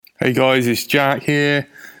Hey guys, it's Jack here.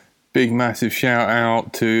 Big massive shout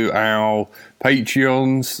out to our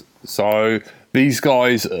Patreons. So these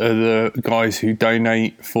guys are the guys who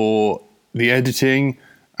donate for the editing,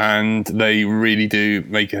 and they really do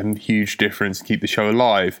make a huge difference to keep the show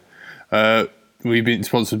alive. We've been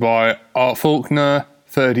sponsored by Art Faulkner,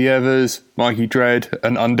 30 Evers, Mikey Dread,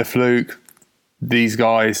 and Underfluke. These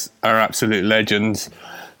guys are absolute legends.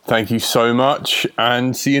 Thank you so much,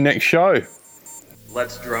 and see you next show.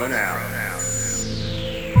 Let's drone out.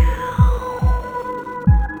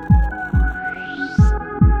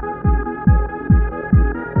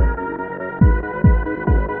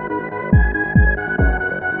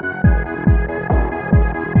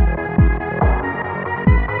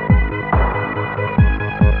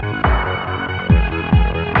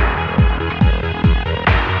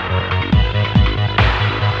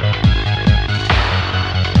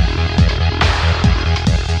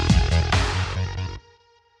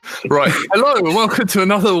 Right, hello and welcome to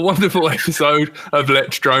another wonderful episode of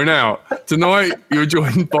Let's Drone Out. Tonight you're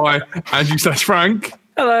joined by Andrew / Frank.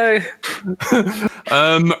 Hello.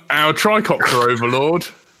 Our tricopter overlord.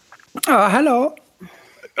 Oh, hello.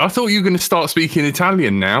 I thought you were going to start speaking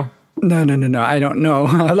Italian now. No. I don't know. I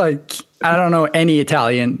don't know any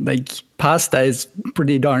Italian. Like, pasta is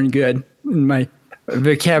pretty darn good in my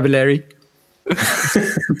vocabulary.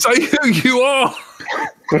 Say who you are.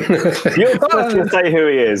 You're supposed to say who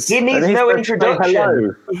he is. He needs no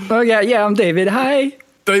introduction. Oh, yeah, I'm David. Hi.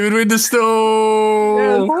 David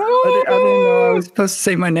Winterstall. I didn't know I was supposed to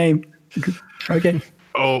say my name. Okay.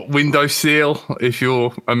 Or window seal if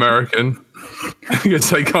you're American. Because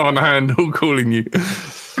they can't handle calling you.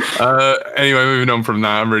 Anyway, moving on from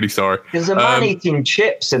that, I'm really sorry. There's a man eating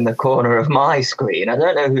chips in the corner of my screen. I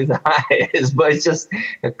don't know who that is, but he's just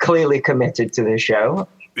clearly committed to the show.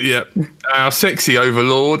 Yep. Our sexy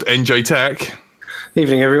overlord, NJ Tech.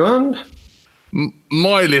 Evening, everyone.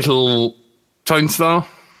 My little Tone Star.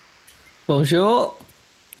 Bonjour.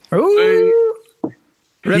 Ooh.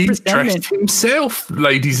 He dressed himself,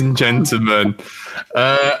 ladies and gentlemen.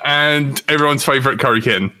 And everyone's favourite Curry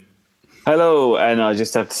Kitten. Hello, and I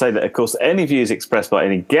just have to say that, of course, any views expressed by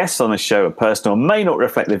any guests on the show are personal, may not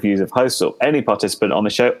reflect the views of hosts or any participant on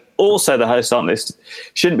the show. Also, the hosts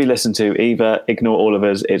shouldn't be listened to either. Ignore all of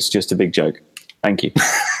us. It's just a big joke. Thank you.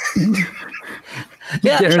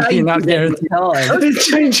 Guarantee, not guarantee. It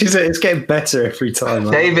changes it. It's getting better every time.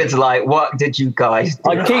 David's like, what did you guys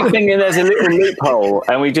do? I keep thinking there's a little loophole,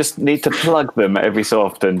 and we just need to plug them every so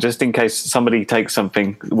often, just in case somebody takes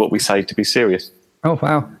what we say to be serious. Oh,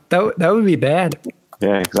 wow. That would be bad.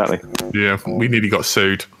 Yeah, exactly. Yeah, we nearly got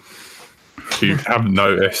sued. If you haven't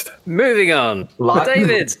noticed. Moving on.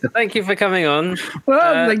 David, thank you for coming on.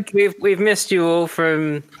 Well, we've missed you all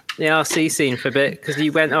from the RC scene for a bit because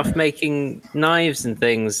you went off making knives and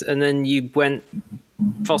things, and then you went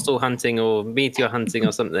fossil hunting or meteor hunting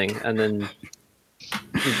or something, and then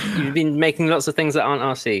you've been making lots of things that aren't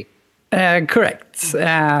RC. Correct.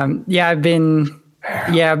 I've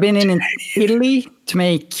been in Italy to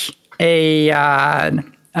make a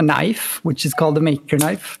knife, which is called the Maker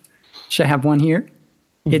Knife. Which I have one here.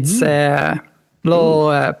 Mm-hmm. It's a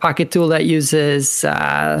little pocket tool that uses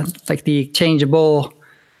like the changeable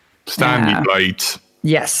Stanley blades.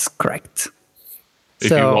 Yes, correct.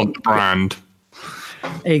 If you want the brand.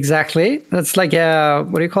 Exactly. That's like a,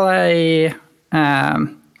 what do you call it? A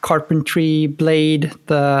carpentry blade,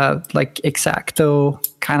 the like X-Acto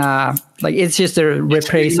kind of, like it's just a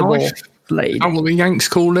replaceable blade. Oh, what the Yanks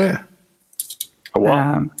call it? A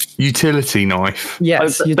what? Utility knife.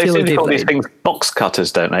 Yes, they utility seem to call these blade. things box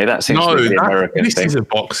cutters, don't they? That seems to be the American this thing. is a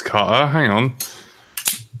box cutter. Hang on.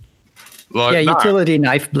 Like utility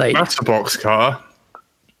knife blade. That's a box cutter.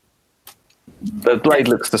 The blade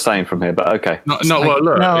looks the same from here, but okay. Look.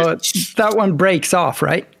 That one breaks off,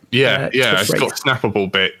 right? Yeah, it's breaks. got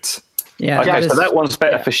snappable bits. Yeah. Okay, so that one's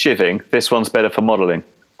better for shivving. This one's better for modeling.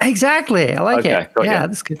 Exactly. I like it. Yeah,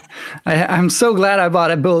 that's good. I'm so glad I bought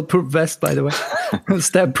a bulletproof vest, by the way.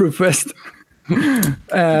 Stab-proof vest.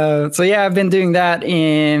 I've been doing that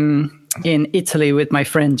in Italy with my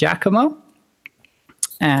friend Giacomo.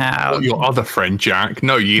 Your other friend, Jack.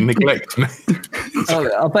 No, you neglect me.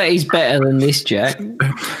 I bet he's better than this, Jack.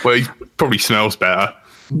 Well, he probably smells better.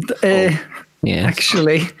 Yeah.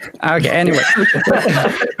 Actually. Okay, anyway.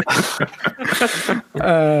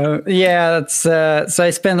 So I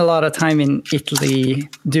spend a lot of time in Italy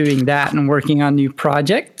doing that and working on new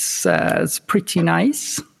projects. It's pretty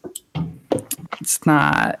nice. It's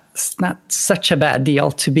not such a bad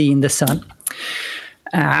deal to be in the sun.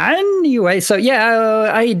 Anyway, so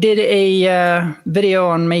I did a video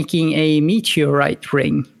on making a meteorite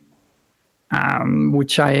ring.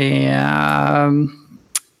 which I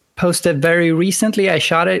posted very recently. I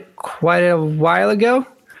shot it quite a while ago,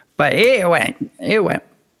 but it went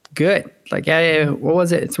good. Like, what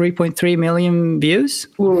was it? 3.3 million views.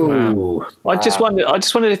 Ooh. I just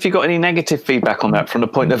wondered if you got any negative feedback on that from the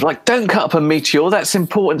point of like, don't cut up a meteor. That's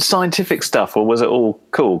important scientific stuff, or was it all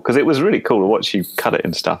cool? Because it was really cool to watch you cut it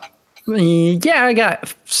and stuff. Yeah, I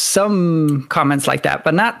got some comments like that,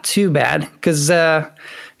 but not too bad, because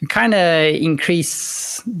kind of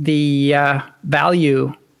increase the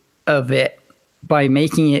value of it by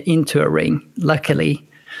making it into a ring, luckily.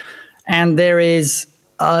 And there is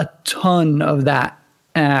a ton of that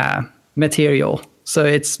material. So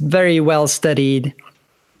it's very well studied.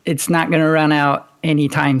 It's not going to run out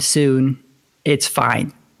anytime soon. It's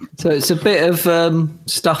fine. So it's a bit of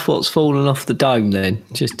stuff what's fallen off the dome then,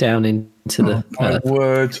 just down into the... My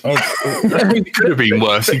words. It could have been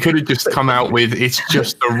worse. He could have just come out with, it's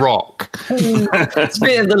just a rock. It's a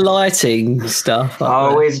bit of the lighting stuff.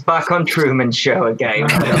 Oh, he's back on Truman Show again.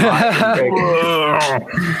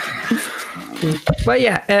 But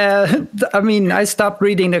yeah, I mean, I stopped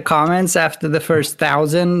reading the comments after the first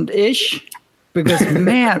 1,000-ish because,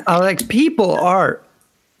 man, people are,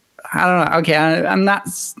 I don't know. Okay, I'm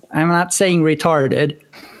not saying retarded,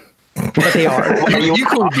 but they are. You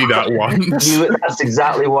called me that once. That's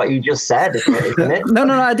exactly what you just said, isn't it? No,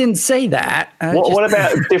 I didn't say that. What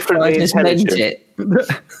about differently intelligent?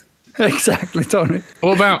 Exactly, Tony.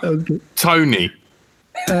 What about Tony?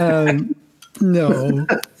 No.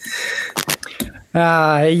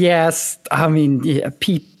 Yes, I mean, yeah,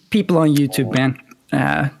 people on YouTube, man.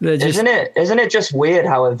 Just... Isn't it just weird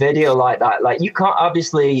how a video like that, like you can't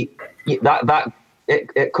obviously that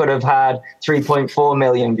it could have had 3.4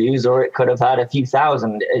 million views or it could have had a few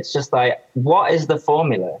thousand. It's just like, what is the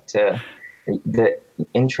formula that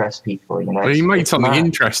interests people? You know, Well, you made something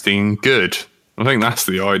interesting, good. I think that's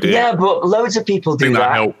the idea. Yeah, but loads of people do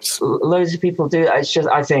that helps. Loads of people do. It's just,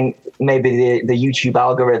 I think maybe the YouTube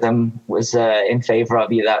algorithm was in favor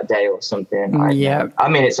of you that day or something. I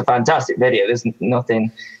mean, it's a fantastic video. There's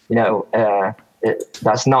nothing,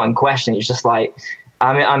 that's not in question. It's just like,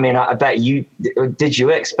 I mean, I bet did you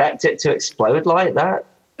expect it to explode like that?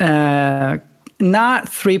 Not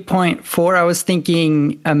 3.4. I was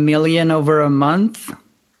thinking 1 million over a month.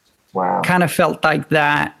 Wow. Kind of felt like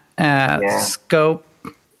that. Scope,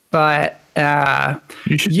 but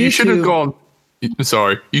you should have gone.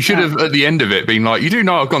 Sorry, you should have at the end of it been like, you do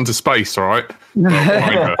know I've gone to space, all right?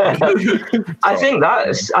 I think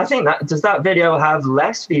that does that video have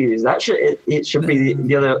less views? That it should be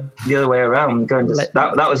the other way around.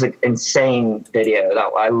 That was an insane video.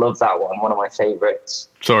 I love that one of my favorites.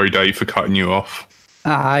 Sorry, Dave, for cutting you off.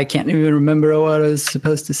 I can't even remember what I was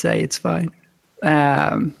supposed to say. It's fine.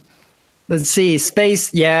 Let's see,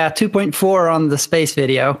 space, 2.4 on the space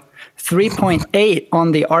video, 3.8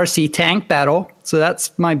 on the RC tank battle. So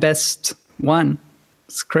that's my best one.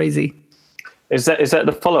 It's crazy. Is that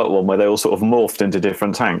the follow-up one where they all sort of morphed into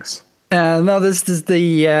different tanks? No, this is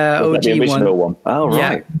the OG the original one. Oh,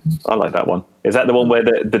 right. Yeah. I like that one. Is that the one where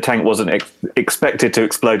the tank wasn't expected to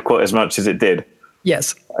explode quite as much as it did?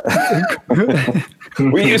 Yes.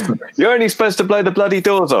 You're only supposed to blow the bloody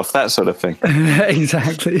doors off, that sort of thing.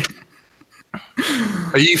 Exactly.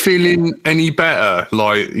 Are you feeling any better?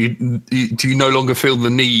 Like, do you no longer feel the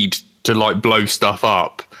need to like blow stuff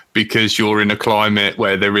up because you're in a climate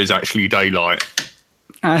where there is actually daylight?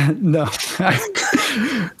 No,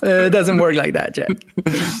 it doesn't work like that, Jack.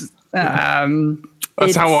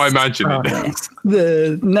 That's how I imagine it.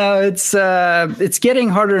 It's getting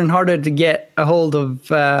harder and harder to get a hold of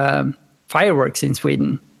fireworks in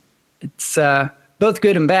Sweden. It's both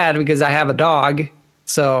good and bad because I have a dog,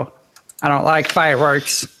 so I don't like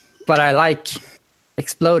fireworks, but I like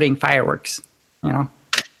exploding fireworks, you know.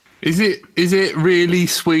 Is it really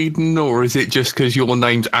Sweden, or is it just because your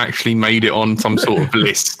name's actually made it on some sort of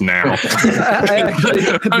list now? I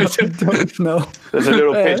actually don't know. There's a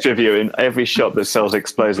little picture of you in every shop that sells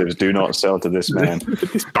explosives. Do not sell to this man.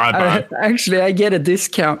 It's bad. Actually, I get a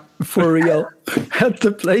discount for real at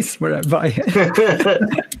the place where I buy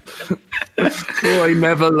it. Oh, I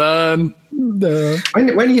never learn. No.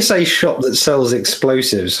 When you say shop that sells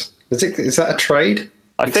explosives, is that a trade?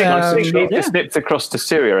 I think he snips across to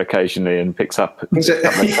Syria occasionally and picks up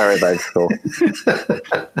the carry bags for.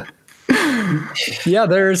 Yeah,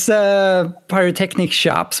 there's pyrotechnic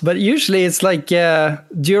shops, but usually it's like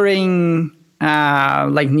during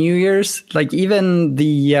like New Year's, like even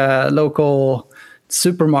the local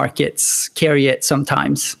supermarkets carry it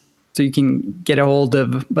sometimes, so you can get a hold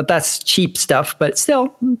of. But that's cheap stuff, but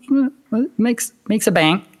still makes a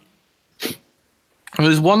bang. And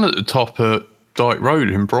there's one at the top at Dyke Road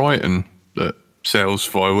in Brighton that sells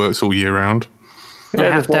fireworks all year round. You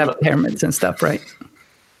Yeah, have to there's have one- permits and stuff, right?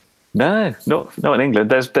 No, not in England.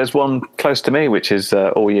 There's one close to me which is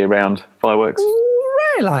all year round fireworks.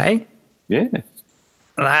 Really? Yeah.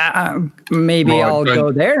 Maybe Right, I'll then-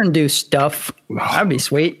 go there and do stuff. That'd be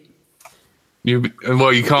sweet. You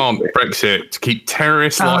can't Brexit to keep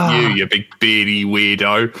terrorists like you big beardy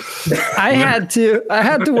weirdo. I had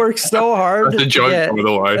to work so hard. That's a to joke, get- by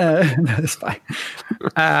the way. That's fine.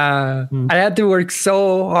 I had to work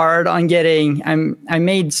so hard on getting. I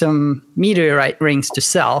made some meteorite rings to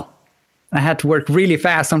sell. I had to work really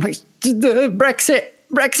fast. I'm like, Brexit.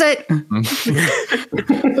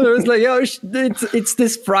 It was like, oh, it's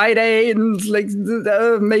this Friday, and it's like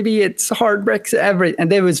maybe it's hard Brexit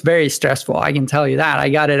and it was very stressful. I can tell you that. I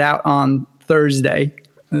got it out on Thursday,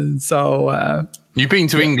 and so You've been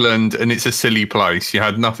to England and it's a silly place. You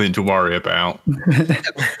had nothing to worry about.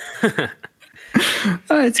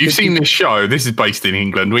 it's You've good. seen this show. This is based in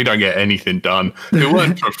England. We don't get anything done. If it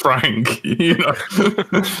weren't for Frank, you know.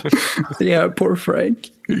 Yeah, poor Frank.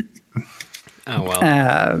 Oh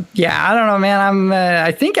well. Yeah, I don't know, man.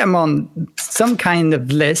 I think I'm on some kind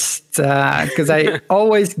of list because I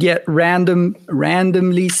always get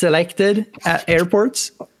randomly selected at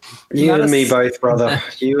airports. You Not and a me s- both, brother.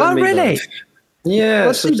 You and Oh, me really? both. Yeah.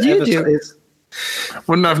 What did you do? it's-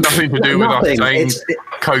 Wouldn't have nothing to do with us Nothing. saying It's-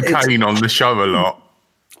 cocaine on the show a lot.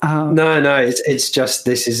 No, it's just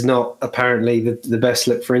this is not apparently the best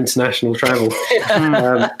look for international travel.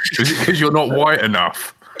 Because you're not white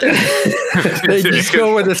enough. They just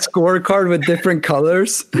go with a scorecard with different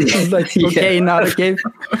colors. It's like, okay, not okay.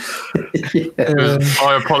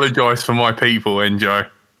 I apologise for my people, Enjo.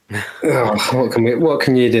 Oh, what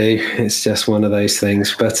can you do? It's just one of those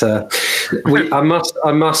things. But I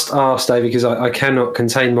must ask, Dave, because I cannot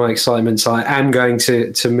contain my excitement. So I am going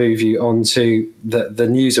to move you on to the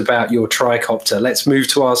news about your tricopter. Let's move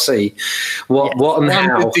to RC. What and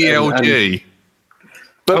how? And the DLG.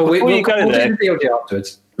 But Oh, before you go we'll there, do the DLG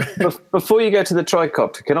afterwards. before you go to the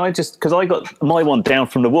tricopter, can I just, because I got my one down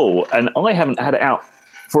from the wall and I haven't had it out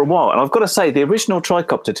for a while, and I've got to say the original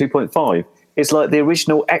tricopter 2.5 is like the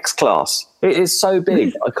original X-Class. It is so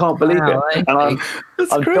big, I can't believe Wow, it. And I'm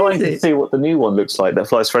dying crazy. to see what the new one looks like that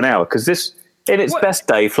flies for an hour, because this, in its best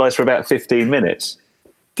day, flies for about 15 minutes.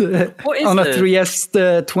 What is On a the-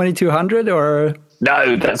 3S 2200 or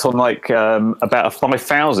No, that's on like about a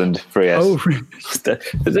 5,000 3S. oh,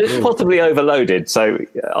 It's possibly overloaded, so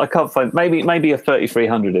I can't find. Maybe a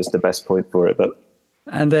 3300 is the best point for it, but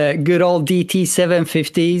and the good old DT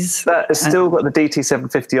 750s. that has still got the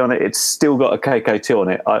DT750 on it. It's still got a KK2 on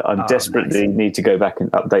it. I desperately need to go back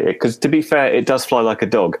and update it because, to be fair, it does fly like a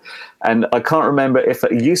dog, and I can't remember if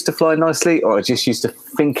it used to fly nicely or I just used to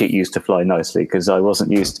think it used to fly nicely because I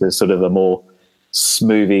wasn't used to sort of a more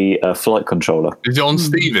smoothie flight controller. Is it on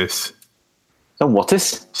Stevie's? Oh, what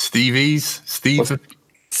is? Stevie's?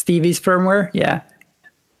 Stevie's firmware, yeah,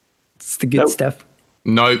 it's the good Nope. stuff.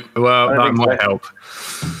 No. Well, I that think might so. help.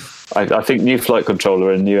 I think new flight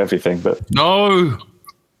controller and new everything, but No.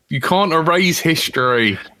 You can't erase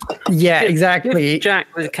history. Yeah, exactly. Jack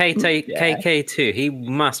with KK2, he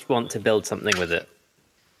must want to build something with it.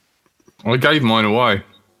 I gave mine away.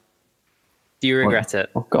 Do you regret it?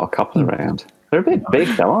 I've got a couple around. They're a bit big,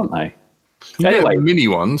 though, aren't they? Anyway, Anyway, mini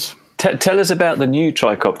ones. tell us about the new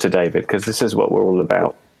tricopter, David, because this is what we're all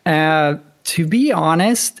about. To be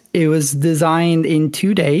honest, it was designed in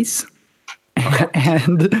 2 days.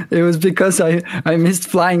 And it was because I missed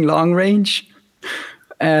flying long range.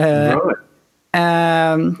 Right.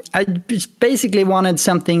 I just basically wanted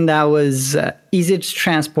something that was easy to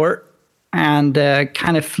transport and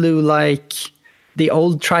kind of flew like the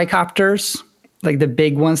old tricopters, like the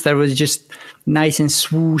big ones that was just nice and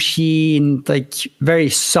swooshy and like very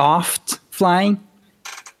soft flying.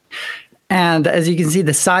 And as you can see,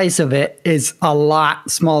 the size of it is a lot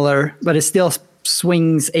smaller, but it still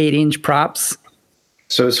swings 8-inch props.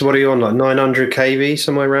 So what are you on, like 900 kV,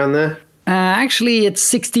 somewhere around there? Actually, it's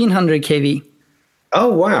 1600 kV.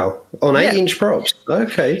 Oh, wow. On Yeah. 8-inch props.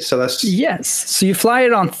 Okay, so that's... Yes. So you fly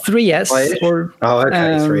it on 3S or Oh,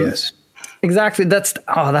 okay, 3S. exactly. That's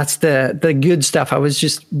the good stuff. I was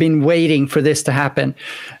just been waiting for this to happen.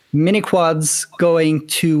 Mini quads going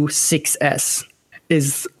to 6S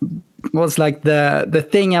was like the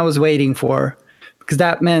thing I was waiting for, because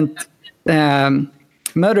that meant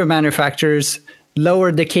motor manufacturers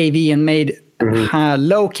lowered the KV and made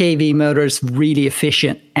low KV motors really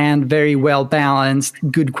efficient and very well balanced,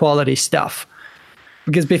 good quality stuff.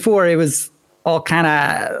 Because before it was all kind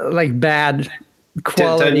of like bad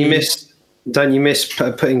quality. Don't you miss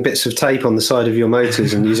putting bits of tape on the side of your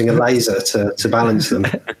motors and using a laser to balance them?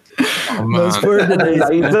 Oh, Those man. were the days.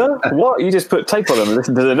 Laser? What? You just put tape on them and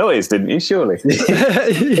listen to the noise, didn't you? Surely.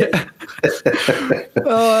 Yeah.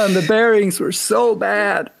 Oh, and the bearings were so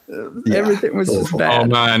bad. Everything was just Oh bad.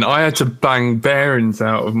 man, I had to bang bearings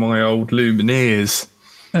out of my old Lumineers.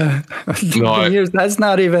 Like,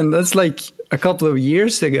 That's like a couple of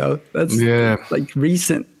years ago. That's yeah. like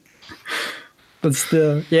recent. But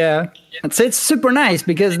still, yeah. It's super nice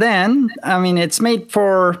because then, I mean, it's made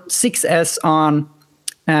for 6S on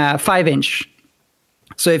 5-inch.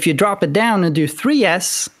 So if you drop it down and do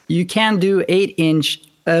 3S, you can do 8-inch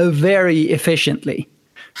very efficiently.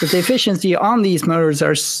 But the efficiency on these motors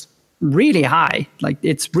are really high. Like,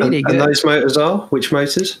 it's really good. And those motors are? Which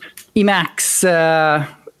motors? Emax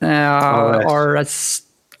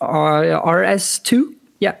RS2.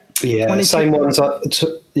 Yeah. Yeah, 22.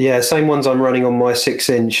 same ones I'm running on my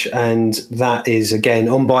 6-inch, and that is again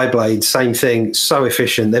on Bi-Blade, same thing. So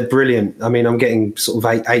efficient, they're brilliant. I mean, I'm getting sort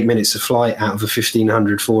of eight minutes of flight out of a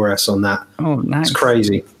 1500 4S on that. Oh, nice. It's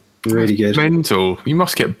crazy, really good. Mental. You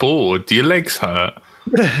must get bored. Do your legs hurt?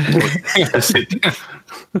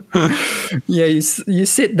 Yeah, you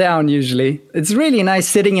sit down usually. It's really nice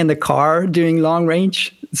sitting in the car doing long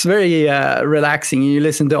range. It's very relaxing. You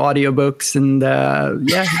listen to audiobooks and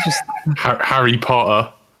just Harry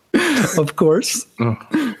Potter. of course.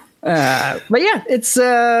 But yeah, it's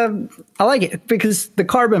I like it because the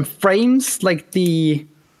carbon frames, like the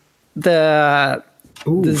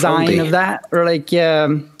design handy. of that, or like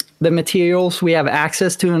the materials we have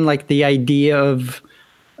access to, and like the idea of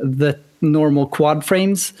the normal quad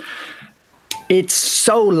frames. It's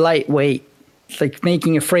so lightweight. Like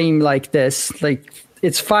making a frame like this, like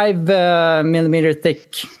it's 5 millimeter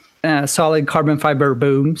thick solid carbon fiber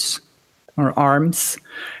booms or arms,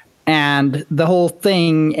 and the whole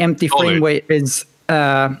thing empty frame weight is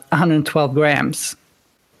 112 grams.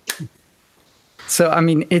 So I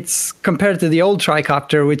mean, it's compared to the old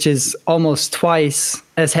tricopter, which is almost twice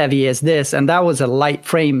as heavy as this, and that was a light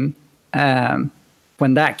frame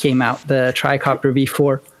when that came out, the tricopter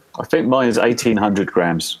V4. I think mine is 1,800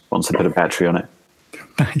 grams once I put a battery on it.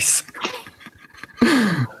 Nice.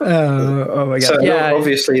 Oh my god! So Yeah,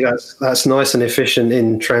 obviously that's nice and efficient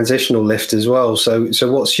in transitional lift as well. So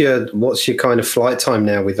what's your kind of flight time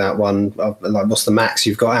now with that one? Like, what's the max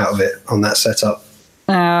you've got out of it on that setup?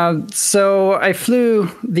 so I flew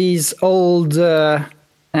these old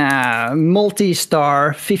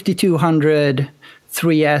multi-star 5200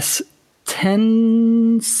 3S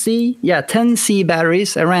 10C. Yeah, 10C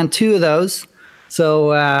batteries. I ran 2 of those.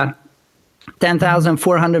 So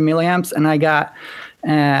 10,400 milliamps, and I got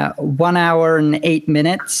 1 hour and 8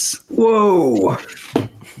 minutes. Whoa,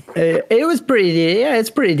 It was pretty. Yeah, it's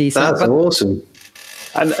pretty decent. that's awesome.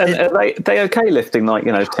 And are they okay lifting like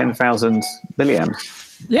 10,000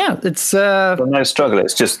 milliamps? Yeah, it's No struggle.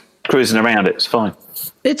 It's just cruising around. It's fine.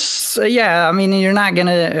 It's yeah. I mean, you're not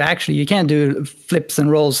gonna actually. You can't do flips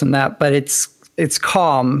and rolls in that, but it's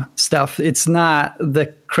calm stuff. It's not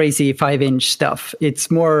the crazy 5-inch stuff.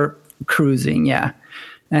 It's more cruising. Yeah.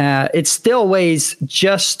 It still weighs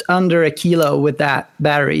just under a kilo with that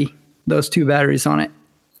battery. Those 2 batteries on it,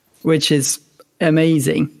 which is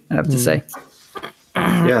amazing. I have to say.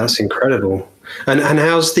 Yeah, that's incredible. And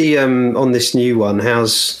how's the on this new one?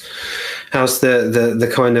 How's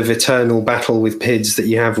the kind of eternal battle with PIDs that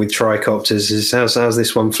you have with tricopters? How's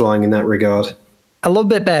this one flying in that regard? A little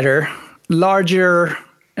bit better, larger.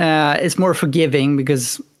 It's more forgiving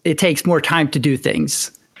because it takes more time to do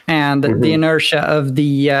things, and the inertia of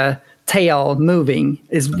the tail moving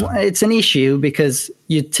it's an issue because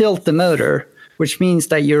you tilt the motor, which means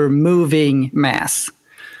that you're moving mass.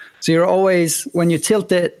 So you're always, when you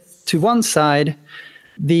tilt it to one side,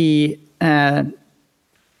 the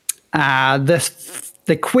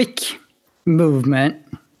quick movement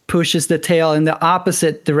pushes the tail in the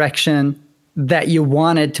opposite direction that you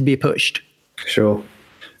want it to be pushed. Sure.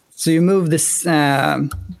 So you move this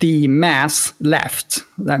the mass left.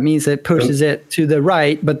 That means it pushes it to the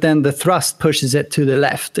right, but then the thrust pushes it to the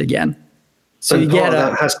left again. So and you part get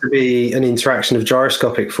of that has to be an interaction of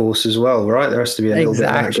gyroscopic force as well, right? There has to be a little bit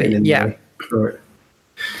of that getting in there. Right.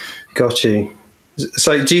 Got you.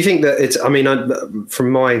 So do you think that it's, I mean,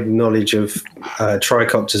 from my knowledge of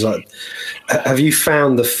tricopters, have you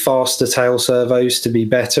found the faster tail servos to be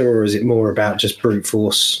better, or is it more about just brute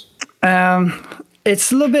force?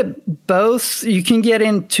 It's a little bit both. You can get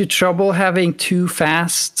into trouble having too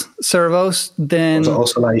fast servos. Then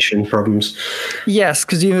oscillation problems. Yes,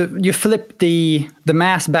 because you flip the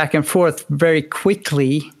mass back and forth very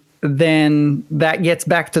quickly, then that gets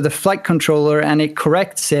back to the flight controller and it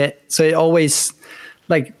corrects it. So it always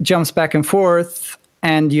like jumps back and forth,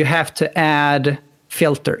 and you have to add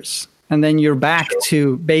filters. And then you're back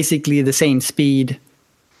to basically the same speed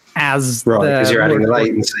as right, because you're adding the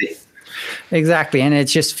latency. Exactly, and it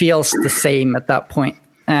just feels the same at that point.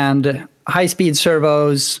 And high-speed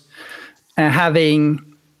servos having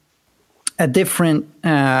a different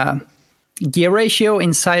gear ratio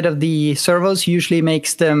inside of the servos usually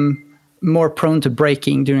makes them more prone to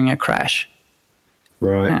braking during a crash.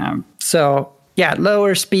 Right. So, yeah,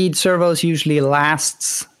 lower speed servos usually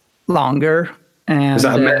lasts longer. And, is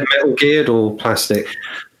that a metal geared or plastic?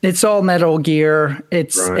 It's all metal gear.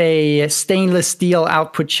 It's a stainless steel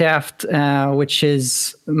output shaft, which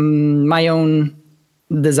is my own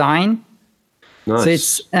design. Nice. So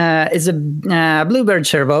it's a Bluebird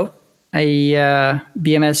servo, a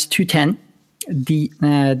BMS 210,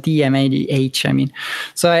 DMADH, I mean.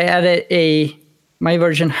 So I added my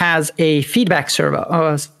version has a feedback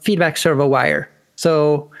servo wire.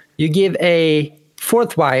 So you give a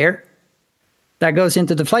fourth wire that goes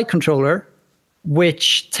into the flight controller,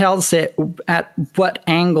 which tells it at what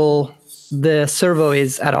angle the servo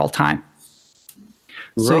is at all time.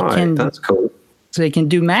 So right, that's cool. So it can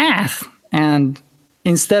do math, and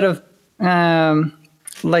instead of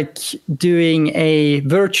like doing a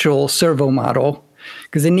virtual servo model,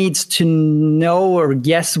 because it needs to know or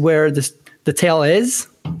guess where the tail is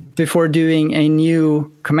before doing a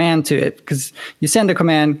new command to it. Because you send a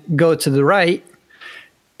command, go to the right,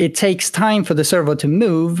 it takes time for the servo to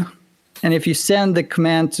move. And if you send the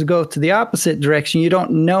command to go to the opposite direction, you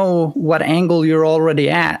don't know what angle you're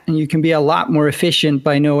already at. And you can be a lot more efficient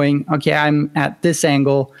by knowing, okay, I'm at this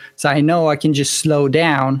angle, so I know I can just slow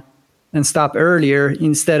down and stop earlier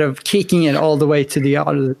instead of kicking it all the way to the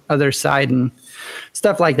other side and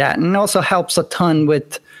stuff like that. And it also helps a ton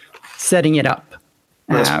with setting it up.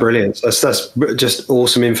 That's brilliant. That's just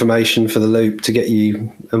awesome information for the loop to get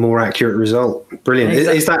you a more accurate result. Brilliant.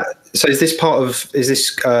 Exactly. Is this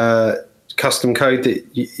custom code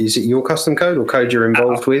is it your custom code or code you're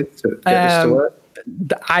involved with to get this to work?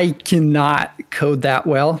 I cannot code that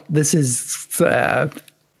well. This is the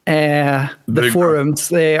forums,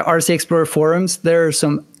 the RC Explorer forums. There are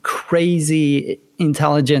some crazy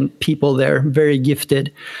intelligent people there, very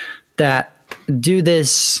gifted, that do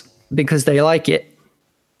this because they like it.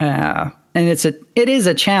 And it is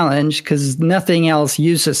a challenge because nothing else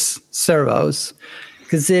uses servos,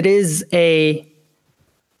 because it is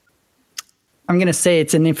I'm going to say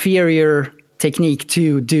it's an inferior technique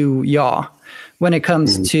to do yaw when it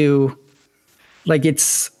comes to, like,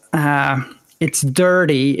 it's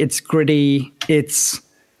dirty, it's gritty, it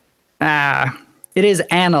is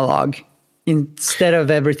analog instead of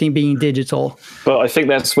everything being digital. But I think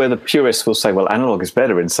that's where the purists will say, well, analog is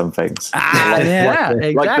better in some things.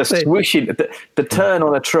 Exactly. Like the swooshing, the turn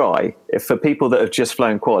on a try, for people that have just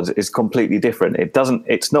flown quads, is completely different.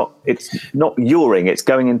 It's not yawing, it's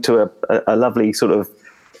going into a lovely sort of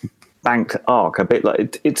banked arc, a bit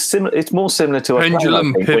like it's similar. It's more similar to a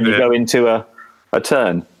pendulum plane, I think, when you go into a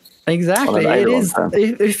turn. Exactly.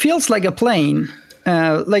 It feels like a plane.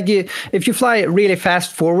 If you fly really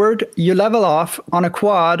fast forward, you level off. On a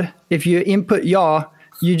quad, if you input yaw,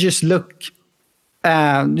 you just look,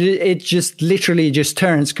 it just literally just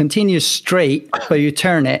turns, continues straight, but you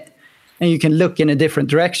turn it and you can look in a different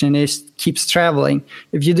direction. It keeps traveling.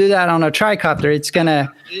 If you do that on a tricopter, it's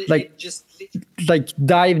gonna like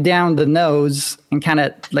dive down the nose and kind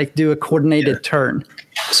of like do a coordinated turn.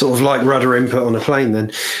 Sort of like rudder input on a plane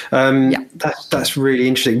then. That's really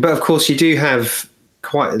interesting. But of course you do have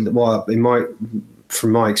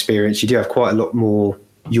from my experience, you do have quite a lot more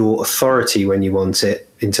your authority when you want it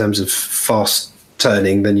in terms of fast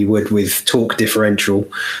turning than you would with torque differential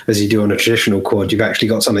as you do on a traditional quad. You've actually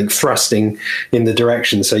got something thrusting in the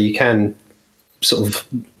direction, so you can sort of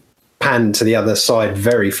pan to the other side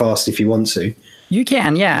very fast if you want to. You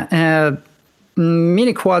can, yeah.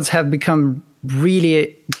 Mini quads have become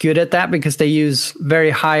really good at that because they use very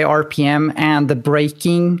high RPM, and the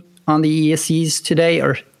braking on the ESCs today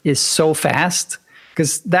is so fast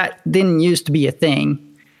because that didn't used to be a thing.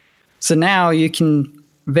 So now you can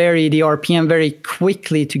vary the RPM very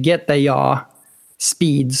quickly to get the yaw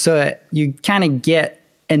speed. So you kind of get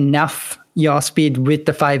enough yaw speed with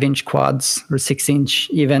the 5-inch quads or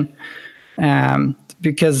 6-inch even.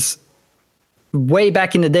 Because way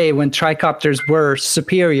back in the day when tricopters were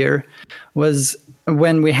superior was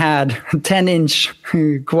when we had 10-inch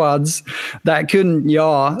quads that couldn't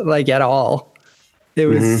yaw like at all. It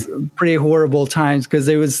was pretty horrible times because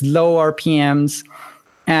it was low RPMs,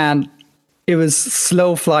 and it was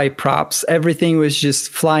slow fly props. Everything was just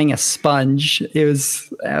flying a sponge. It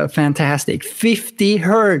was fantastic. 50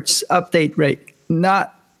 hertz update rate,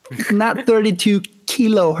 not 32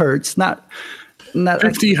 kilohertz, not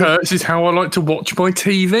 50 hertz is how I like to watch my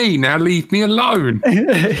TV. Now leave me alone.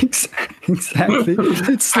 Exactly.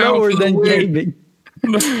 It's slower than gaming.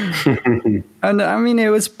 And I mean, it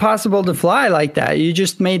was possible to fly like that. You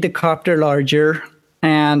just made the copter larger,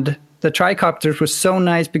 and the tricopter was so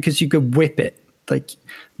nice because you could whip it. Like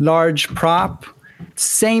large prop,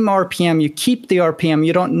 same RPM. You keep the RPM.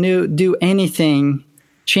 You don't do anything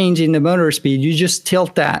changing the motor speed. You just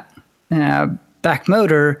tilt that back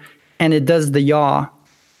motor, and it does the yaw.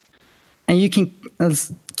 And you can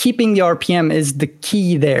keeping the RPM is the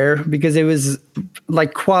key there, because it was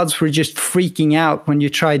like quads were just freaking out when you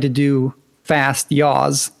tried to do fast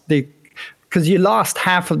yaws, because you lost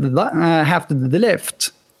half of the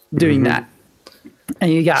lift doing that,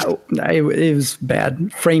 and you got it was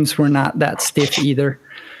bad. Frames were not that stiff either.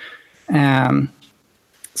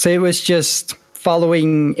 So it was just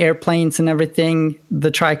following airplanes and everything. The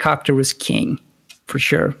tricopter was king for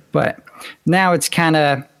sure, but now it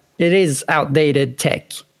is outdated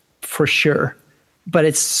tech for sure, but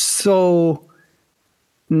it's so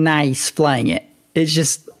nice flying it. It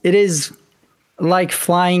is like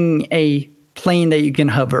flying a plane that you can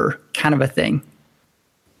hover, kind of a thing.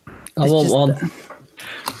 I want one.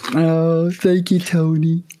 Oh, thank you,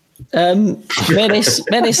 Tony. Menace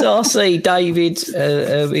RC David,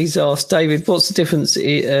 he's asked, David, what's the difference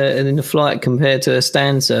in the flight compared to a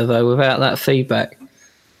stand servo without that feedback?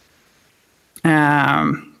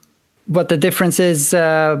 What the difference is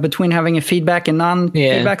between having a feedback and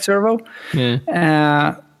non-feedback servo?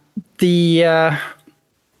 Yeah.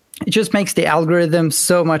 It just makes the algorithm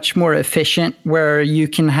so much more efficient, where you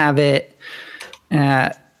can have it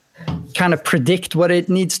kind of predict what it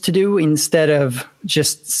needs to do instead of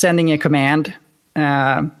just sending a command,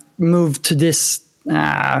 move to this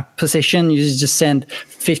position. You just send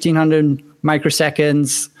 1500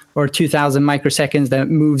 microseconds or 2000 microseconds that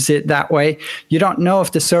moves it that way. You don't know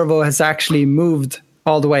if the servo has actually moved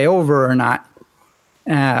all the way over or not.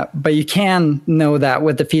 But you can know that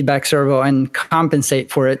with the feedback servo and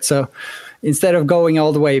compensate for it. So instead of going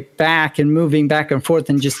all the way back and moving back and forth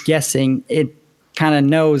and just guessing, it kind of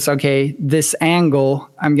knows, okay, this angle,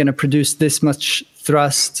 I'm going to produce this much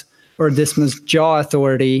thrust or this much yaw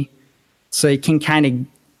authority. So it can kind of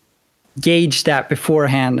gauge that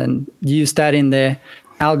beforehand and use that in the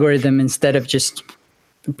algorithm instead of just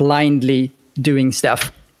blindly doing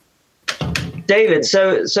stuff. David,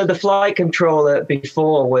 so the flight controller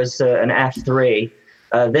before was an F3.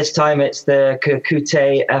 This time it's the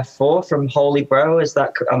Kakute F4 from Holy Bro. Is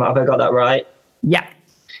that, have I got that right? Yeah.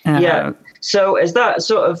 Yeah. So is that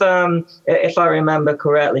sort of, if I remember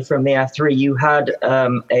correctly from the F3, you had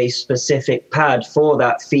a specific pad for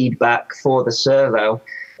that feedback for the servo.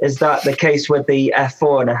 Is that the case with the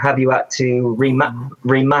F4, and have you had to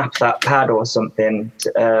remap that pad or something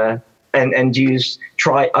and use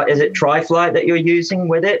is it TriFlight that you're using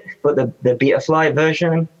with it, but the Betaflight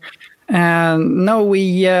version? No,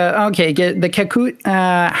 the Kakute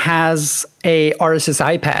has a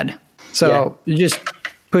RSSI pad, so you just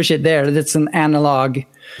push it there. That's an analog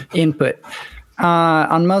input.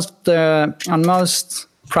 On most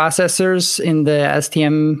processors in the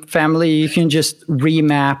STM family, you can just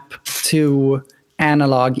remap to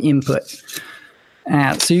analog input.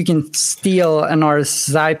 So you can steal an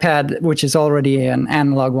RSSI pad, which is already an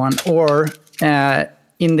analog one, or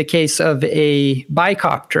in the case of a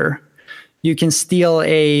bicopter, you can steal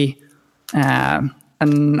an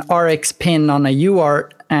RX pin on a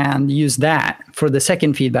UART and use that for the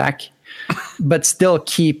second feedback, but still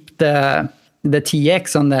keep the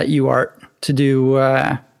TX on that UART to do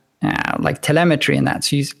like telemetry and that.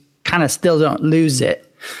 So you kind of still don't lose it.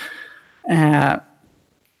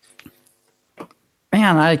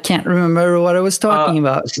 Man, I can't remember what I was talking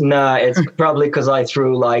about. No, it's probably because I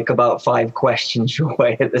threw like about 5 questions your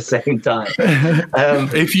way at the same time.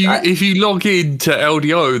 If you log into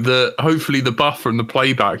LDO, hopefully the buffer and the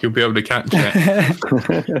playback, you'll be able to catch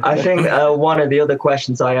it. I think one of the other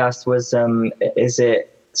questions I asked was, is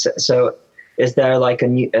there like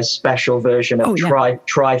a special version of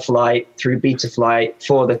TriFlight through Betaflight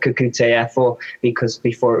for the Kakute F4? Because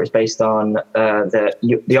before it was based on the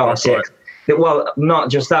RCX. Well, not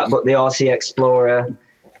just that, but the RC Explorer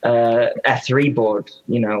F3 board,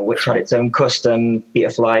 which had its own custom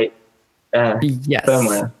Betaflight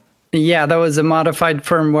firmware. Yeah, that was a modified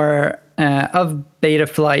firmware of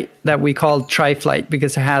Betaflight that we called TriFlight,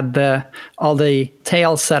 because it had all the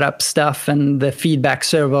tail setup stuff and the feedback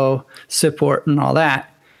servo support and all that.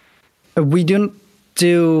 we don't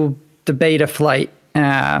do the beta flight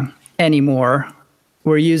anymore.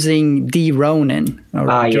 We're using D-Ronin or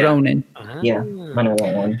Dronin. Yeah, I know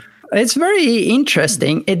that one. It's very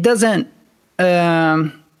interesting. It doesn't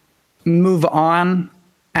move on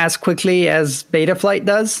as quickly as Betaflight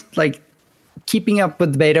does. Like, keeping up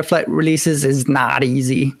with Betaflight releases is not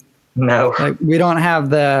easy. No. Like, we don't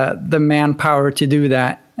have the manpower to do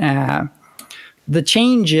that. The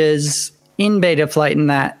changes in Betaflight in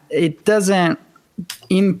that it doesn't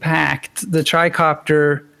impact the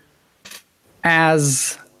tricopter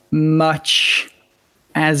as much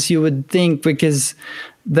as you would think, because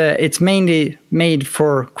it's mainly made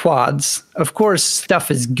for quads. Of course,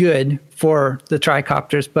 stuff is good for the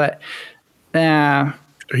tricopters, but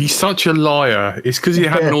he's such a liar. It's because he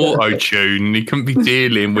had an auto tune and he couldn't be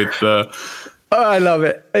dealing with the. Oh, I love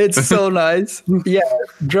it. It's so nice. Yeah,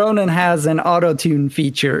 Dronin has an auto tune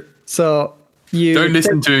feature, so you don't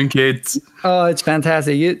listen to him, kids. Oh, it's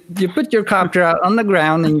fantastic. You put your copter out on the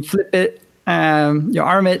ground and you flip it, you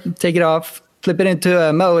arm it, take it off, flip it into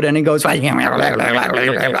a mode, and it goes and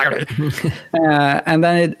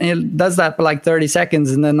then it does that for like 30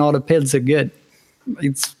 seconds, and then all the pills are good.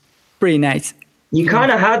 It's pretty nice. You kind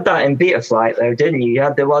of had that in Betaflight, though, didn't you? You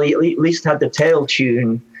had you at least had the tail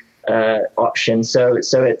tune option, so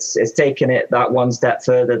it's taken it that one step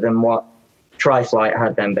further than what TriFlight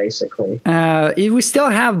had then, basically. We still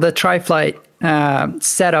have the TriFlight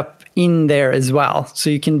setup in there as well,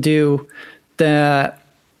 so you can do there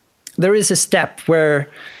is a step where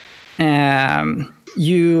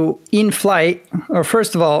you in flight, or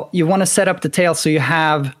first of all, you want to set up the tail so you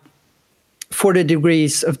have 40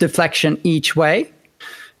 degrees of deflection each way,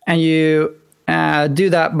 and you do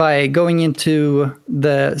that by going into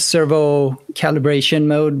the servo calibration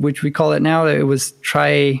mode, which we call it now. It was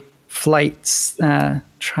TriFlight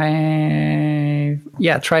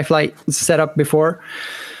set up before.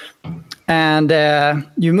 And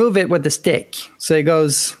you move it with the stick. So it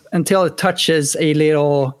goes until it touches a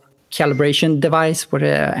little calibration device with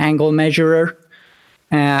an angle measurer.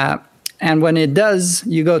 And when it does,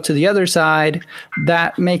 you go to the other side.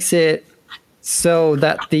 That makes it so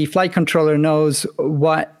that the flight controller knows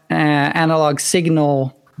what analog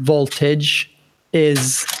signal voltage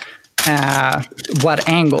is, what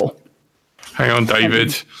angle. Hang on,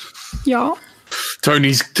 David. Yeah.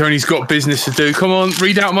 Tony's got business to do. Come on,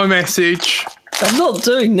 read out my message. I'm not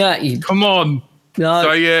doing that. Come on. No.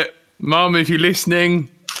 Say it. Mum, if you're listening.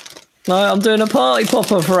 No, I'm doing a party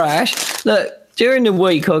popper for Ash. Look, during the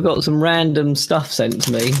week I got some random stuff sent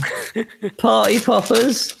to me. Party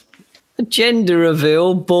poppers, a gender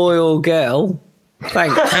reveal, boy or girl.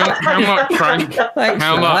 Thanks. How much, Frank? Thanks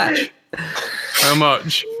How for much? that. How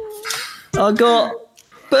much? I got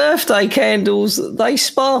birthday candles. They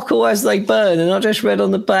sparkle as they burn, and I just read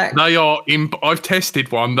on the back. They are. I've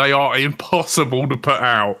tested one. They are impossible to put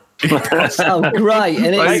out. Oh, great!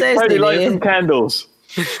 And it says Tony, in light here, some candles.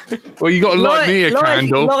 Well, you got to light me a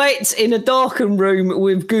candle. Lights in a darkened room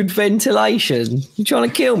with good ventilation. You trying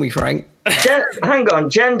to kill me, Frank? Hang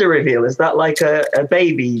on, gender reveal, is that like a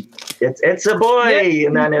baby? It's a boy,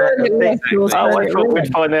 and then I thought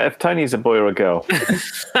we'd find out if Tony's a boy or a girl.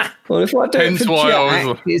 Well, if I do it for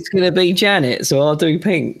Jack, it's going to be Janet, so I'll do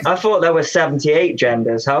pink. I thought there were 78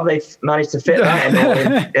 genders. How have they managed to fit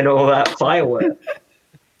that in all that firework?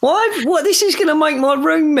 Why? What? This is going to make my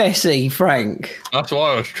room messy, Frank. That's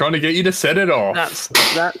why I was trying to get you to set it off. That's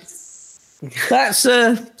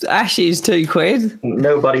Ash's £2.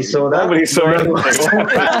 Nobody saw that. Nobody saw it.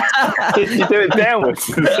 Did you do it downwards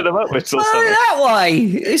instead of upwards or something? That way.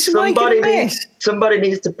 It's making a mess. Somebody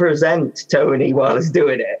needs to present Tony while he's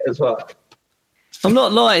doing it as well. I'm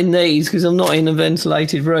not lighting these because I'm not in a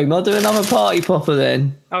ventilated room. I'll do another party popper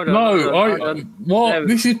then. Hold on. What?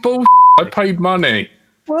 This is bullshit. I paid money.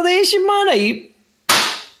 Well, there's your money.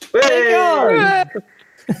 There you go.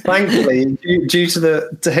 Thankfully, due to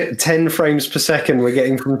the 10 frames per second we're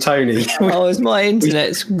getting from Tony. My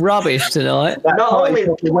internet's rubbish tonight. That party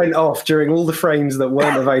went off during all the frames that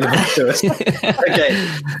weren't available to us. Okay.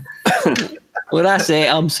 Well, that's it.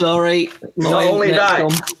 I'm sorry. Not only that,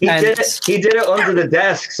 he did it under the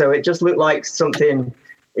desk, so it just looked like something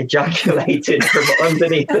ejaculated from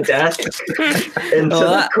underneath the desk into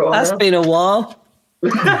the corner. That's been a while.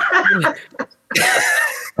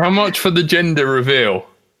 How much for the gender reveal?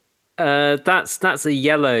 That's a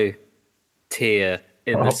yellow tier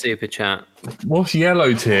in the super chat. What's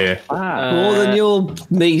yellow tier? More than your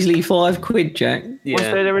measly £5, Jack. Yeah. Was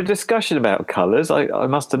there a discussion about colours? I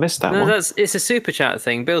must have missed that one. It's a super chat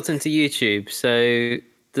thing built into YouTube. So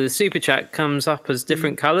the super chat comes up as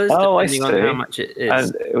different colours Oh, I depending on see. how much it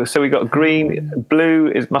is. And so we got green,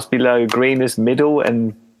 blue must be low, green is middle,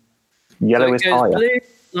 and yellow So it is goes higher. blue,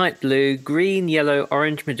 light blue, green, yellow,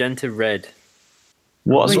 orange, magenta, red.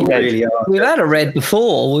 What's We red? really are. We've had a red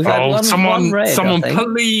before. We've had one red. someone, I think.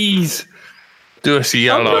 please do us a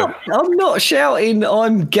yellow. I'm not shouting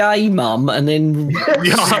I'm gay, mum, and then Hey!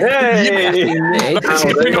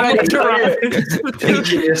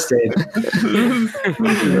 think you just did.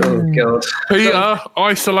 Oh God. Peter,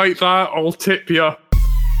 isolate that. I'll tip you.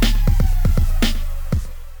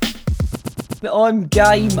 I'm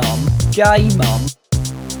gay, mum. Gay, mum.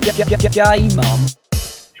 Gay, mum.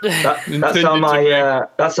 That's how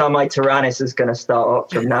my Tyrannus is going to start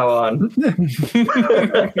up from now on.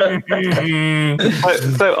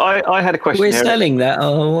 So I had a question We're here. selling that,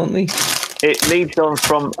 aren't we? It leads on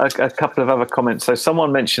from a couple of other comments. So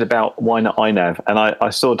someone mentioned about why not iNav, and I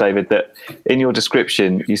saw, David, that in your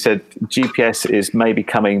description you said GPS is maybe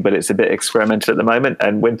coming, but it's a bit experimental at the moment.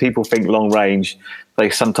 And when people think long range, they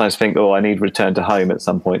sometimes think, oh, I need return to home at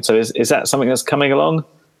some point. So is that something that's coming along?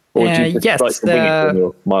 Or do you just yes, like to wing it when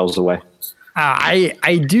you're miles away?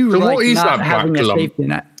 I do So like what is not that having black a lump? safety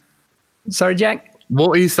net. Sorry, Jack?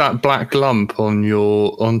 What is that black lump on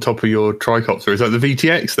top of your tricopter? Is that the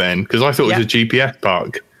VTX then? Because I thought it was a GPS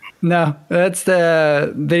bug. No, that's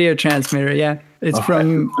the video transmitter. Yeah, it's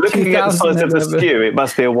from Looking at the size of the 2011. skew, it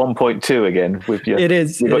must be a 1.2 again. With your, It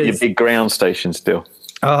is, You've got it your is. big ground station still.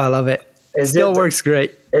 Oh, I love it. It still works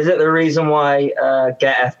great. Is it the reason why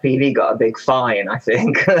Get FPV got a big fine? I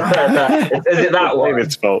think. Is it that one?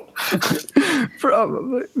 David's fault.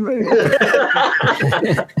 Probably.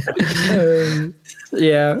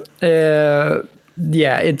 Yeah.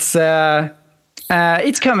 It's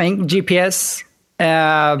coming. GPS.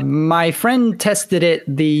 My friend tested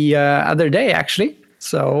it the other day, actually.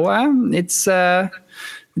 So it's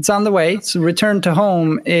on the way. So return to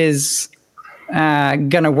home is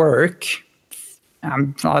gonna work.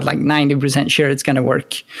 I'm not like 90% sure it's gonna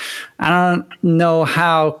work. I don't know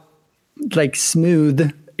how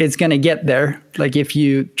smooth it's gonna get there. Like if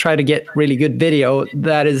you try to get really good video,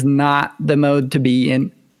 that is not the mode to be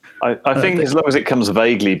in. I think as long as it comes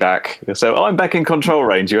vaguely back. So I'm back in control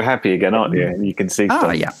range. You're happy again, aren't you? And you can see stuff.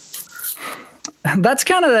 Oh yeah. That's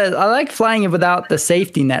kind of I like flying it without the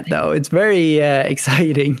safety net though. It's very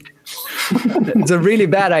exciting. It's a really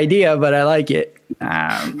bad idea, but I like it.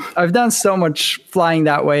 I've done so much flying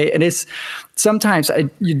that way. It is sometimes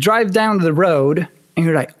you drive down the road and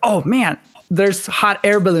you're like, oh man, there's hot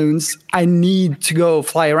air balloons. I need to go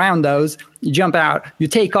fly around those. You jump out, you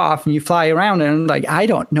take off, and you fly around, and like I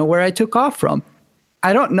don't know where I took off from.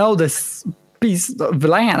 I don't know this piece of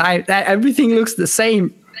land. Everything looks the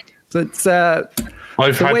same. So it's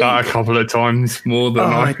I've had that a couple of times, more than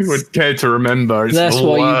I would care to remember. It's That's the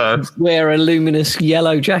why worst. you wear a luminous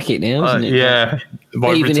yellow jacket now, isn't it? Yeah.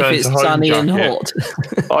 My Even if return it's to home sunny and jacket.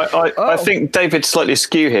 hot. I think David's slightly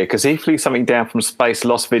askew here because he flew something down from space,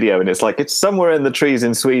 lost video, and it's like it's somewhere in the trees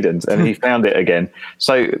in Sweden, and he found it again.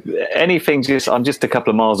 So anything, I'm just a couple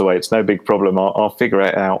of miles away. It's no big problem. I'll figure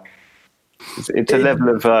it out. It's a level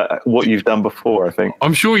of what you've done before, I think.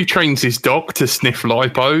 I'm sure he trains his dog to sniff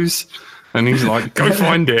lipos, and he's like, go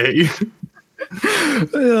find it.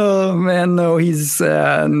 oh man, no, he's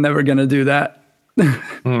never gonna do that.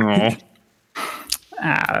 Aw.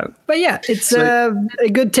 But yeah, it's a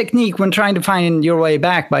good technique when trying to find your way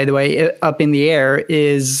back, by the way, up in the air,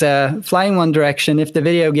 is flying one direction. If the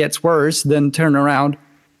video gets worse, then turn around.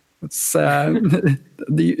 It's,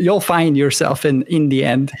 you'll find yourself in the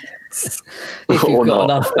end. If you've got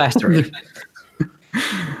enough battery.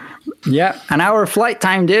 Yeah, an hour flight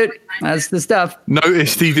time, dude. That's the stuff.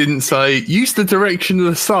 Noticed he didn't say, use the direction of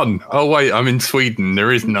the sun. Oh, wait, I'm in Sweden.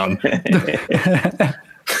 There is none.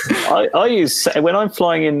 I use, when I'm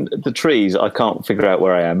flying in the trees, I can't figure out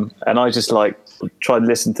where I am, and I just try to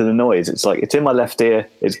listen to the noise. It's like it's in my left ear,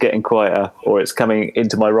 it's getting quieter, or it's coming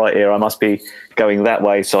into my right ear. I must be going that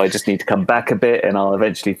way, so I just need to come back a bit, and I'll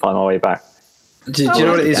eventually find my way back. Do you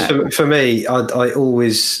know what it is for me? I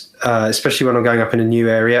always, especially when I'm going up in a new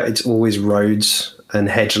area, it's always roads and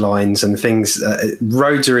hedge lines and things.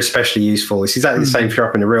 Roads are especially useful. It's exactly the same if you're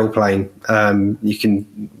up in a real plane. You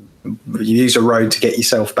can use a road to get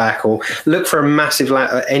yourself back, or look for a massive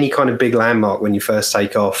any kind of big landmark when you first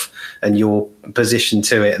take off, and your position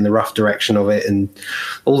to it and the rough direction of it, and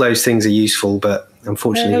all those things are useful. But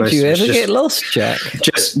unfortunately, How most do you of us ever get lost, Jack?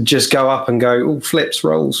 just go up and go, oh, flips,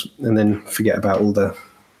 rolls, and then forget about all the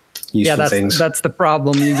useful things. That's the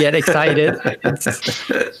problem. You get excited.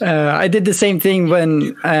 I did the same thing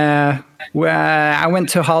when I went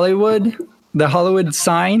to Hollywood, the Hollywood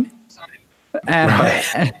sign.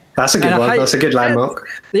 Right. That's a good one. That's a good landmark.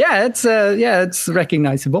 Yeah, it's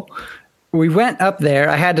recognizable. We went up there.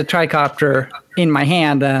 I had the tricopter in my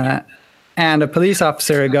hand, and a police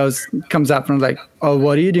officer comes up and was like, "Oh,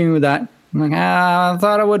 what are you doing with that?" I'm like, "I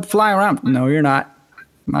thought I would fly around." "No, you're not."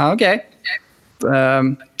 "Okay."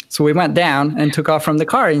 So we went down and took off from the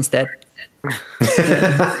car instead.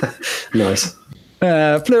 Nice.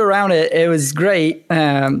 Flew around it. It was great,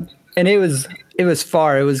 and it was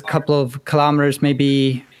far. It was a couple of kilometers,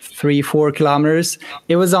 maybe 3-4 kilometers.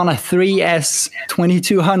 It was on a 3S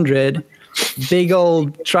 2200, big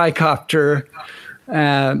old tricopter,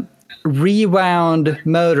 rewound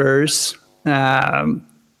motors,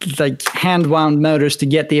 like hand wound motors to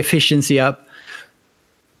get the efficiency up.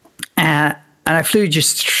 And I flew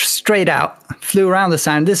just straight out, flew around the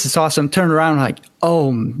sign. This is awesome. Turned around like,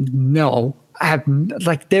 oh no,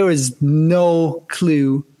 there was no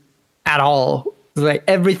clue at all. Like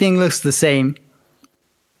everything looks the same.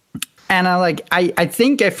 And I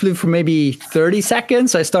think I flew for maybe 30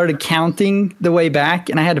 seconds. I started counting the way back,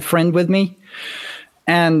 and I had a friend with me.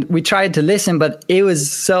 And we tried to listen, but it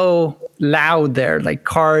was so loud there, like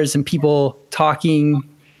cars and people talking.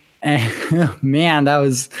 And man,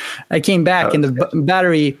 I came back and the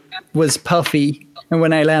battery was puffy. And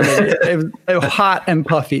when I landed, it was hot and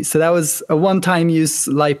puffy. So that was a one-time use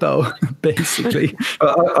LiPo, basically.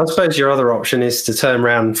 I suppose your other option is to turn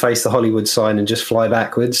around and face the Hollywood sign and just fly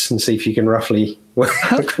backwards and see if you can roughly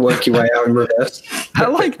work your way out in reverse. I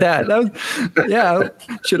like that.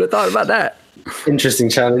 Should have thought about that. Interesting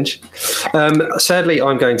challenge. Sadly,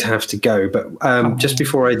 I'm going to have to go, but just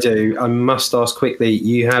before I do, I must ask quickly,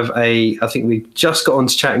 you have I think we just got on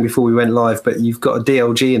to chatting before we went live, but you've got a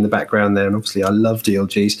DLG in the background there, and obviously I love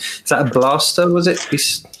DLGs. Is that a blaster, was it?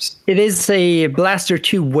 It is a Blaster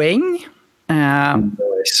 2 wing,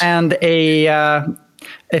 nice. And a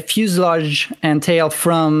fuselage and tail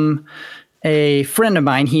from a friend of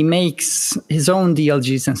mine. He makes his own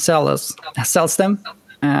DLGs and sells them.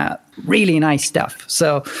 Really nice stuff.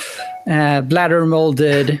 So bladder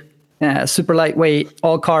molded, super lightweight,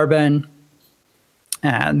 all carbon,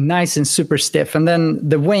 nice and super stiff. And then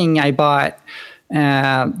the wing I bought,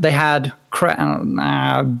 they had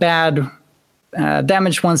bad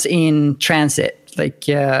damaged ones in transit.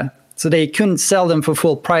 So they couldn't sell them for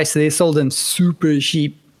full price. So they sold them super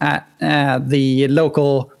cheap at the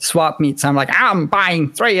local swap meets. I'm like, I'm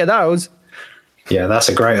buying 3 of those. Yeah, that's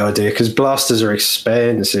a great idea because blasters are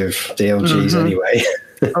expensive DLGs anyway.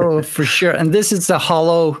 Oh, for sure. And this is a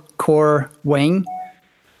hollow core wing,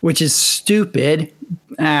 which is stupid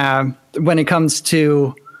when it comes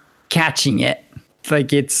to catching it.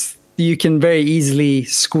 Like you can very easily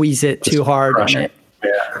squeeze it too hard on it.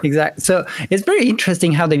 Yeah, exactly. So it's very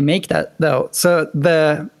interesting how they make that, though. So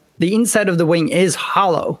the inside of the wing is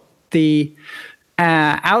hollow. The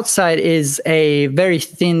outside is a very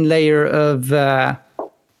thin layer of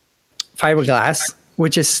fiberglass,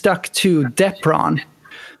 which is stuck to Depron.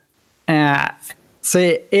 So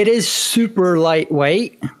it is super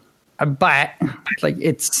lightweight, but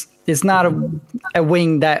it's not a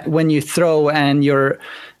wing that when you throw and your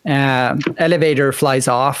elevator flies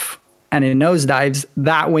off and it nosedives,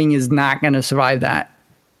 that wing is not going to survive that.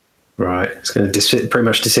 Right, it's going to pretty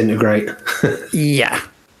much disintegrate. Yeah,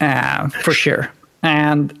 for sure.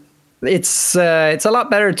 And it's a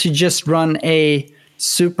lot better to just run a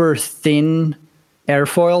super thin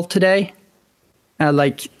airfoil today.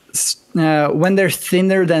 When they're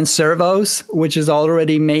thinner than servos, which is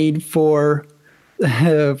already made for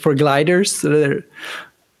gliders,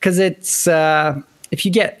 because it's if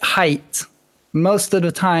you get height, most of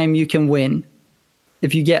the time you can win.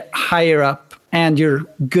 If you get higher up and you're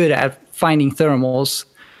good at finding thermals,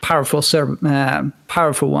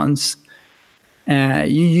 powerful ones.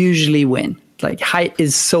 You usually win. Like height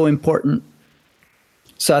is so important.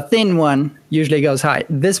 So a thin one usually goes high.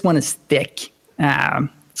 This one is thick.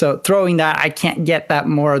 So throwing that, I can't get that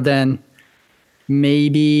more than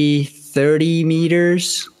maybe 30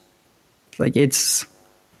 meters. Like it's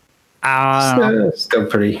still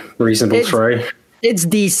pretty reasonable throw. It's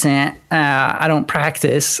decent. I don't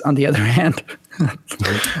practice on the other hand.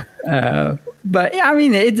 But yeah, I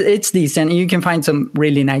mean, it's decent. You can find some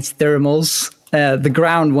really nice thermals. The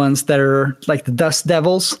ground ones that are like the Dust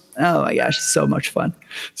Devils. Oh my gosh, so much fun.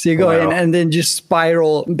 So you go in and then just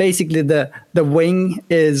spiral. Basically, the wing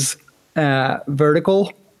is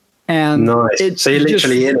vertical. And nice. So you're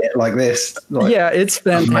literally in it like this. Yeah, it's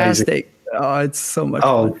fantastic. Amazing. Oh, it's so much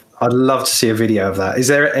fun. I'd love to see a video of that. Is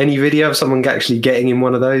there any video of someone actually getting in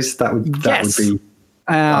one of those? That would be...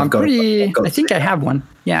 I think I have one.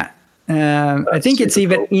 Yeah. I think it's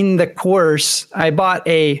even in the course. I bought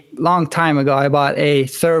a long time ago. I bought a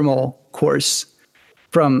thermal course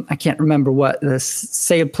from, I can't remember what, the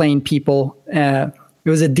sailplane people. It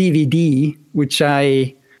was a DVD, which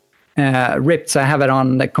I ripped. So I have it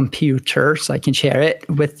on the computer so I can share it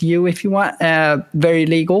with you if you want. Very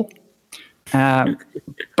legal.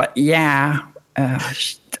 But yeah, I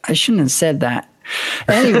shouldn't have said that.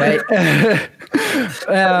 Anyway,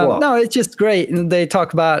 no, it's just great. And they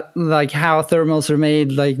talk about like how thermals are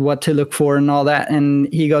made, like what to look for and all that.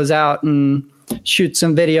 And he goes out and shoots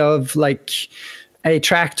some video of like a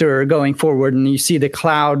tractor going forward, and you see the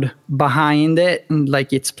cloud behind it, and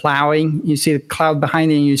like it's plowing. You see the cloud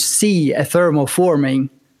behind it, and you see a thermal forming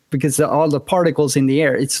because of all the particles in the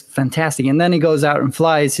air. It's fantastic. And then he goes out and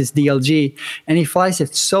flies his DLG, and he flies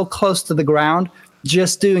it so close to the ground,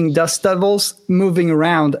 just doing dust devils, moving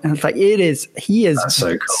around. And it's like, he is That's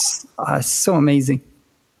so cool. So amazing.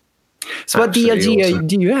 So what Absolutely DLG awesome.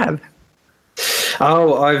 do you have?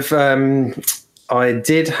 Oh, I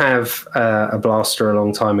did have a blaster a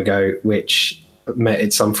long time ago, which met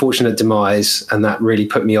its unfortunate demise, and that really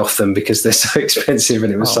put me off them because they're so expensive,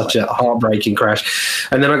 and it was such a heartbreaking crash.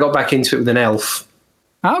 And then I got back into it with an Elf,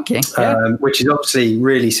 Okay. Yeah. which is obviously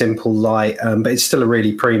really simple, light, but it's still a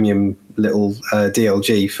really premium little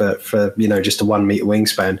DLG for just a 1 meter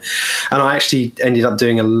wingspan. And I actually ended up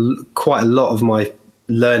doing quite a lot of my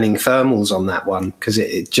learning thermals on that one because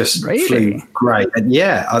it just flew great. And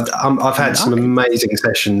yeah, I've had some amazing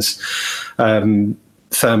sessions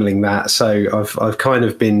thermaling that, so I've kind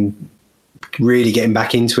of been really getting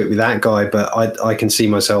back into it with that guy, but I can see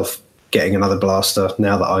myself getting another blaster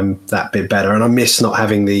now that I'm that bit better. And I miss not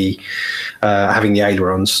having the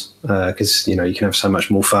ailerons because you can have so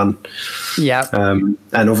much more fun. Yeah. And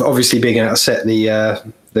obviously being able to set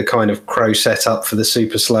the kind of crow setup for the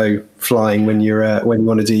super slow flying when you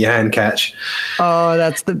want to do your hand catch. Oh,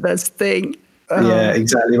 that's the best thing. Yeah,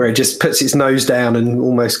 exactly. Where it just puts its nose down and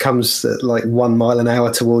almost comes at like 1 mile an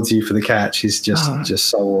hour towards you for the catch is just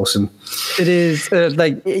so awesome. It is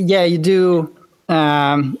you do.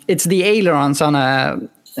 It's the ailerons on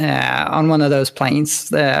one of those planes.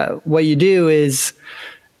 What you do is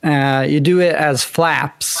you do it as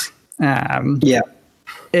flaps.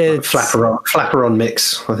 It's flapper on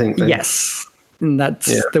mix, I think. Yes, and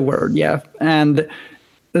that's the word. Yeah, and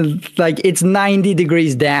like it's 90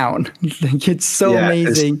 degrees down. Like it's so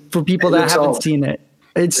amazing for people that haven't seen it.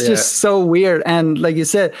 It's just so weird, and like you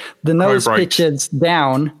said, the nose pitches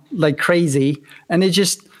down like crazy, and it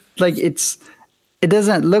just like it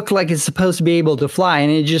doesn't look like it's supposed to be able to fly,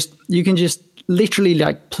 and you can just literally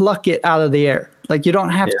like pluck it out of the air. Like you don't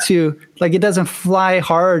have to, like it doesn't fly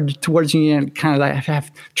hard towards you and kind of like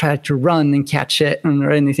have to try to run and catch it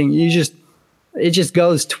or anything. It just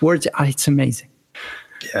goes towards it. Oh, it's amazing.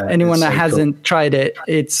 Yeah, anyone that hasn't tried it,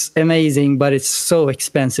 it's amazing, but it's so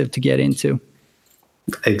expensive to get into.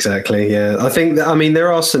 Exactly. Yeah, I think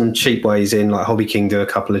there are some cheap ways in, like Hobby King do a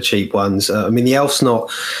couple of cheap ones. The Elf's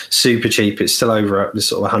not super cheap; it's still over at the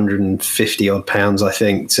sort of 150 odd pounds, I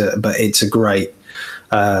think. But it's a great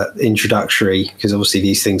introductory because obviously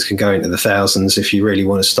these things can go into the thousands if you really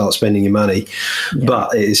want to start spending your money. Yeah.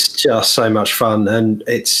 But it's just so much fun, and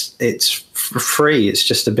it's free. It's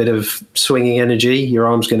just a bit of swinging energy. Your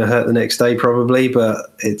arm's going to hurt the next day probably, but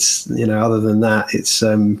it's other than that,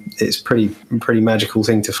 it's pretty magical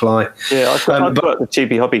thing to fly. Yeah, I've got the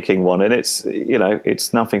cheapy Hobby King one, and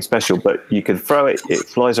it's nothing special, but you can throw it. It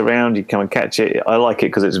flies around. You come and catch it. I like it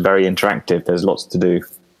because it's very interactive. There's lots to do.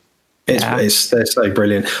 They're so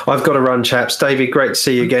brilliant. I've got to run, chaps. David, great to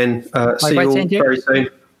see you again. See you all very soon.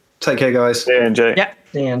 Take care, guys. See you, NJ. Yeah.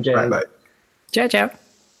 See you, NJ. Bye. Ciao, ciao.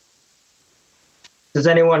 Does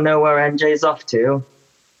anyone know where NJ's off to?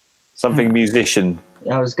 Something musician.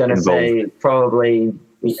 I was going to say probably,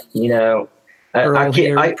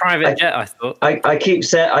 private jet. I thought. I keep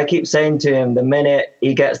saying to him the minute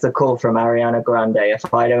he gets the call from Ariana Grande,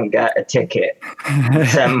 if I don't get a ticket,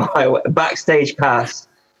 send my backstage pass,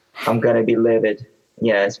 I'm going to be livid.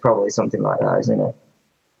 Yeah, it's probably something like that, isn't it?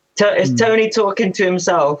 Is Tony talking to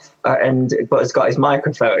himself, but has got his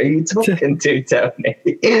microphone? Are you talking to Tony?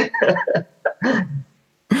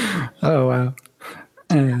 Oh wow!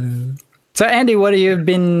 So Andy, what have you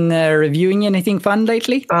been reviewing? Anything fun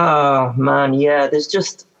lately? Oh man, yeah. There's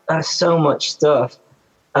just so much stuff.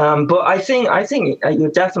 But I think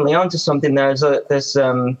you're definitely onto something.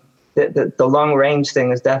 The long range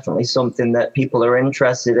thing is definitely something that people are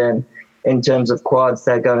interested in terms of quads.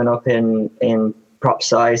 They're going up in prop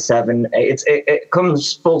size 7. It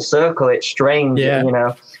comes full circle. It's strange,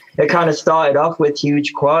 It kind of started off with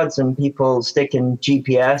huge quads and people sticking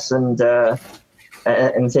GPS and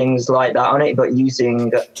and things like that on it, but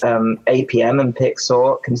using APM and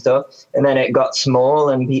Pixork and stuff. And then it got small,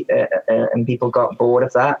 and people got bored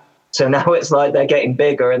of that. So now it's like they're getting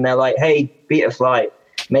bigger, and they're like, "Hey, Betaflight,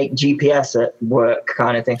 make GPS at work,"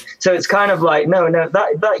 kind of thing. So it's kind of like, no,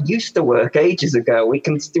 that used to work ages ago. We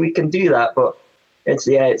can do that, but it's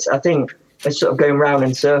I think it's sort of going round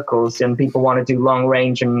in circles, and people want to do long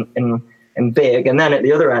range and big, and then at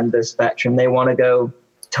the other end of the spectrum, they want to go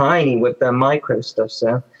tiny with their micro stuff.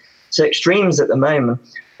 So extremes at the moment.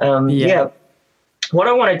 Yeah. What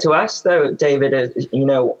I wanted to ask though, David, is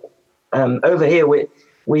over here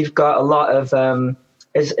we've got a lot of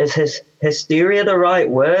is hysteria the right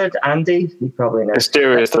word, Andy? You probably know.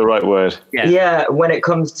 Hysteria is the right word. Yeah, when it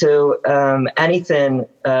comes to anything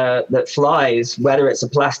that flies, whether it's a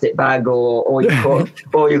plastic bag or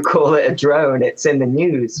you call it a drone, it's in the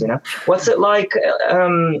news. What's it like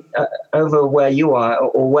over where you are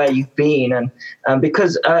or where you've been? And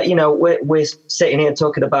because we're sitting here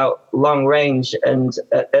talking about long range, and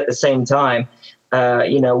at the same time,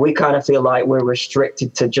 we kind of feel like we're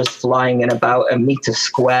restricted to just flying in about a meter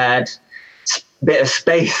squared bit of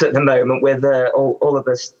space at the moment with all of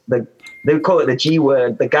this, they call it the G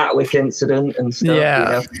word, the Gatwick incident and stuff.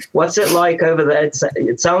 Yeah. What's it like over there?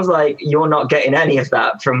 It sounds like you're not getting any of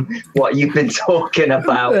that from what you've been talking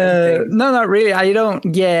about. No, not really. I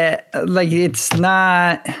don't get, like, it's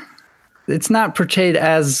not portrayed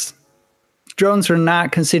as, drones are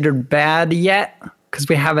not considered bad yet, because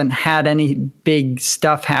we haven't had any big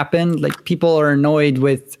stuff happen. Like, people are annoyed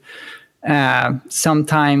with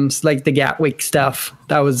sometimes, like the Gatwick stuff.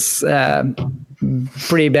 That was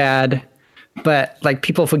pretty bad, but like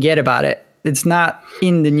people forget about it. It's not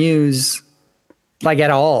in the news like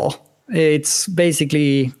at all. It's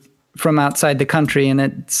basically from outside the country, and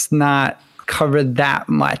it's not covered that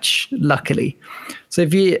much, luckily. So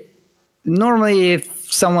if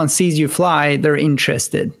someone sees you fly, they're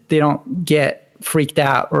interested. They don't get freaked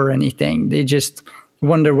out or anything. They just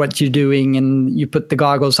wonder what you're doing, and you put the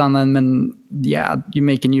goggles on them, and you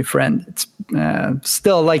make a new friend. It's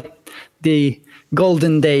still like the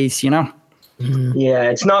golden days, Yeah,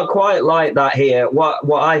 it's not quite like that here.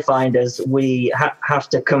 What I find is we have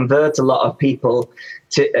to convert a lot of people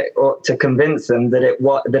to convince them that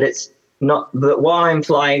it's not, that what I'm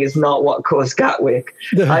flying is not what caused Gatwick.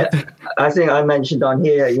 I think I mentioned on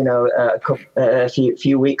here, a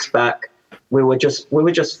few weeks back, we were just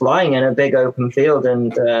flying in a big open field,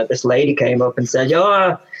 and this lady came up and said,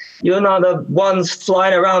 "Oh, you're not the ones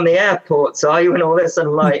flying around the airports, are you?" And all this, and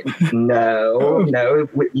I'm like, no,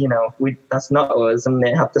 that's not us. And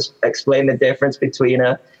they have to explain the difference between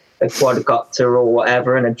a quadcopter or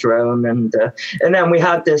whatever and a drone, and then we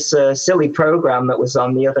had this silly program that was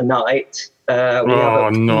on the other night.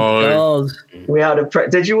 We had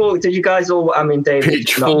did you guys all? I mean, David,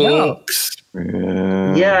 pitchforks.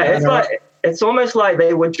 Yeah, it's almost like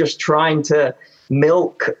they were just trying to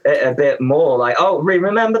milk it a bit more. Like, oh,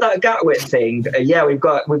 remember that Gatwick thing? We've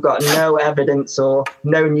got no evidence or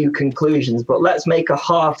no new conclusions, but let's make a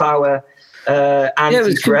half-hour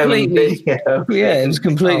anti-drone video. Yeah, it was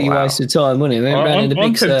completely waste of time, wasn't it? We ran in a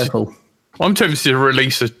big circle. I'm tempted to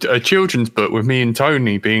release a children's book with me and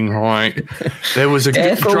Tony being like, there was a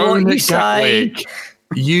drone at Gatwick.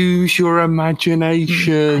 Use your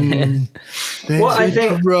imagination. There's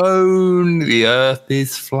a drone. The Earth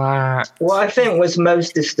is flat. What I think was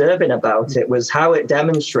most disturbing about it was how it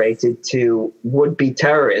demonstrated to would-be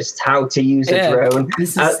terrorists how to use a drone.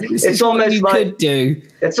 It's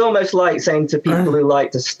almost like saying to people who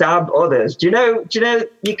like to stab others, do you know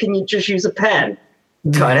you can just use a pen?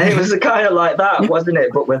 It was kind of like that, wasn't it?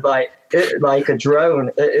 But with like a drone.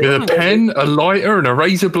 With a pen, a lighter, and a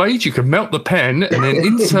razor blade, you can melt the pen and then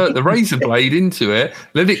insert the razor blade into it,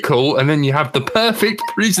 let it cool, and then you have the perfect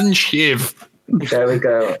prison shiv. There we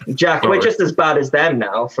go. Jack, we're just as bad as them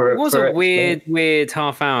now. It was a weird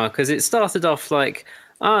half hour, because it started off like,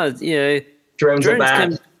 drones are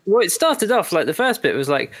bad. Well, it started off like the first bit was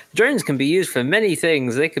like, drones can be used for many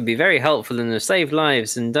things. They can be very helpful and have saved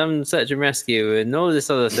lives and done search and rescue and all this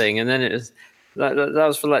other thing. And then it was like, that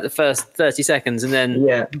was for like the first 30 seconds. And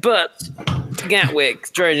then, but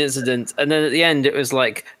Gatwick drone incident. And then at the end, it was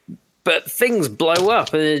like, but things blow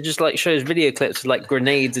up. And it just like shows video clips of like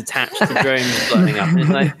grenades attached to drones blowing up. And it's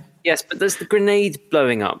like, yes, but there's the grenades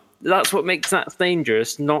blowing up. That's what makes that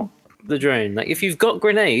dangerous, not the drone. Like, if you've got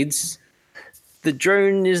grenades, the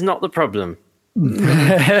drone is not the problem.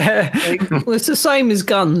 Well, it's the same as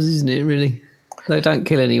guns, isn't it, really? They don't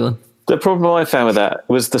kill anyone. The problem I found with that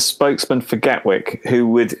was the spokesman for Gatwick, who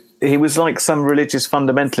would he was like some religious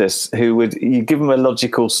fundamentalist who you give him a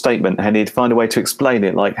logical statement and he'd find a way to explain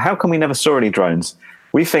it. Like, how come we never saw any drones?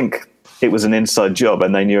 We think it was an inside job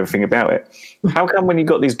and they knew everything about it. How come when you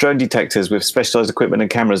got these drone detectors with specialized equipment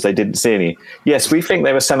and cameras, they didn't see any? Yes, we think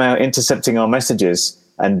they were somehow intercepting our messages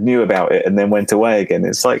and knew about it and then went away again.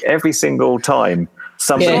 It's like every single time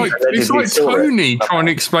somebody it's like Tony trying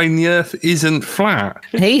to explain the Earth isn't flat.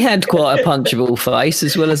 He had quite a punchable face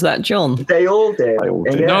as well as that John. They all did.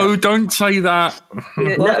 Yeah. No, don't say that.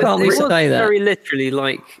 Why can't we it was say that? very literally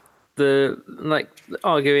like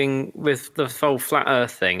arguing with the whole flat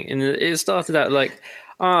Earth thing. And it started out like,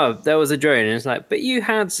 there was a drone, and it's like, but you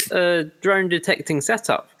had a drone detecting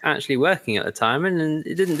setup actually working at the time, and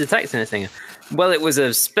it didn't detect anything. Well, it was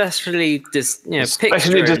a specially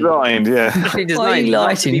specially designed, specially designed,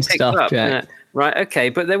 lighting stuff, Jack. Right? Okay,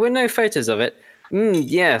 but there were no photos of it.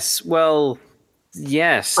 Yes. Well.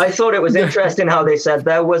 Yes. I thought it was interesting how they said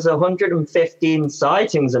there was 115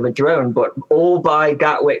 sightings of a drone, but all by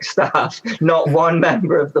Gatwick staff, not one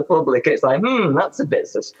member of the public. It's like, that's a bit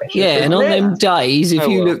suspicious. Yeah, and on them days, if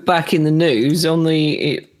you look back in the news,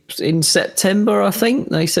 in September, I think,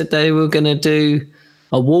 they said they were going to do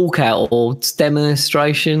a walkout or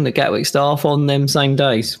demonstration, the Gatwick staff, on them same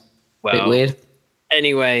days. Bit weird.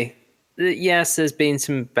 Anyway, yes, there's been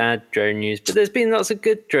some bad drone news, but there's been lots of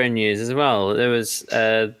good drone news as well. There was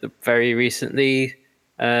very recently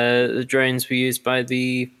the drones were used by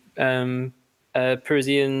the Parisian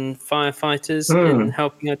firefighters in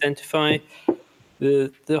helping identify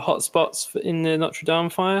the hotspots in the Notre Dame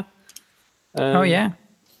fire.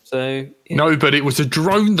 So no, but it was a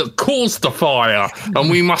drone that caused the fire,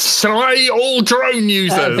 and we must slay all drone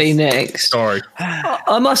users. That'd be next. Sorry,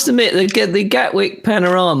 I must admit, the Gatwick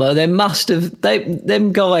panorama. They must have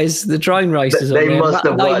them guys, the drone racers. They must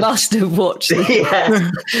have watched.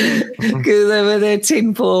 Because they were their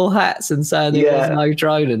tinfoil hats and saying there was no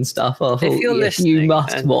drone and stuff. I thought you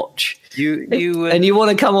must watch. And you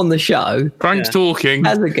want to come on the show? Frank's talking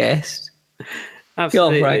as a guest. Absolutely, go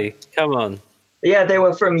on, Frank. Come on. Yeah, they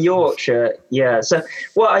were from Yorkshire. Yeah. So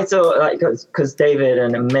what I thought, because David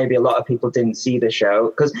and maybe a lot of people didn't see the show,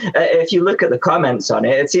 because if you look at the comments on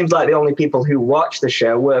it, it seems like the only people who watched the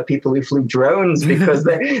show were people who flew drones, because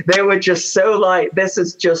they were just so like, this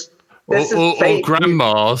is fake. Or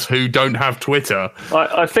grandmas who don't have Twitter.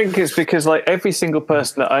 I think it's because like every single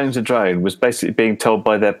person that owns a drone was basically being told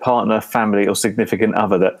by their partner, family, or significant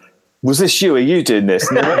other that, was this you? Are you doing this?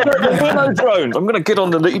 And they're like, no drones. I'm going to get on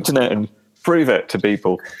the internet and prove it to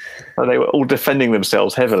people. And they were all defending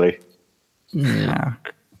themselves heavily. Yeah.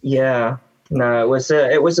 No, it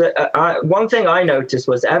was one thing I noticed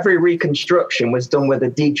was every reconstruction was done with a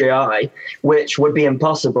DJI, which would be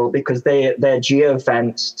impossible because they're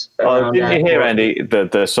geofenced. Didn't you hear, Andy?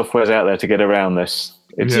 The software's out there to get around this.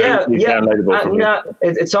 It's downloadable.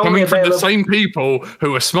 It's only coming from available. the same people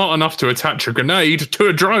who are smart enough to attach a grenade to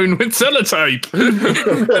a drone with sellotape.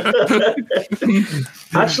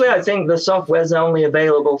 Actually, I think the software's only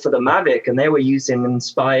available for the Mavic, and they were using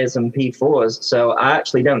Inspires and P4s. So I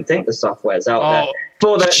actually don't think the software's out there.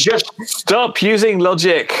 Just stop using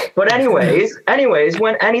logic. But anyways,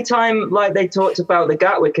 anytime like they talked about the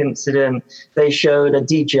Gatwick incident, they showed a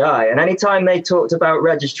DJI, and anytime they talked about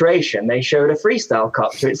registration, they showed a freestyle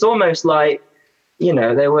copter. It's almost like,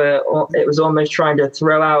 it was almost trying to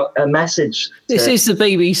throw out a message. This is the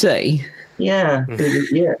BBC. Yeah.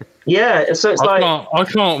 So it's I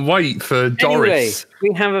can't wait for Doris. Anyway,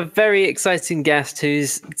 we have a very exciting guest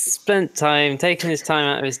who's taken his time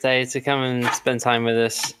out of his day to come and spend time with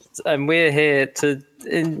us, and we're here to,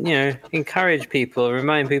 encourage people,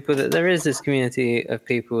 remind people that there is this community of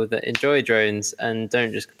people that enjoy drones and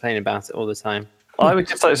don't just complain about it all the time. I would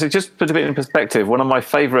just like to just put a bit in perspective. One of my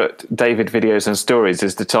favourite David videos and stories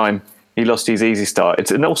is the time he lost his Easy Start.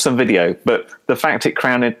 It's an awesome video, but the fact it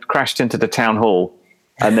crashed into the town hall,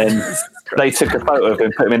 and then they took a photo of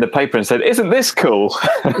him, put him in the paper, and said, "Isn't this cool?"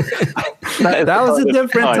 that was a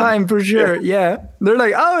different time for sure. Yeah, they're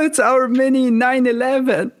like, "Oh, it's our mini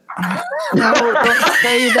 911." No, don't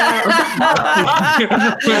say that.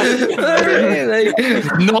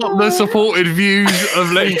 Not the supported views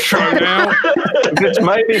of Late Show now. Which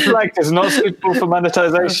may be flagged as not suitable for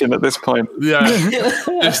monetization at this point. Yeah,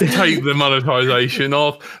 just take the monetization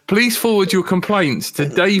off. Please forward your complaints to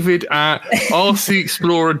David at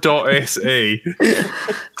rcexplorer.se.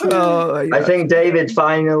 I think David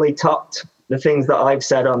finally topped the things that I've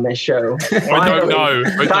said on this show. I don't know.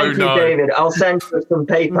 Thank you, David. I'll send you some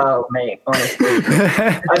PayPal, mate, honestly.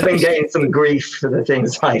 I've been getting some grief for the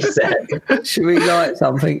things I've said. Should we light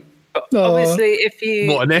something? Obviously, if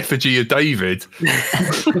you What an effigy of David.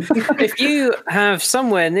 if you have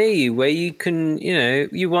somewhere near you where you can,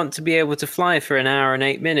 you want to be able to fly for an hour and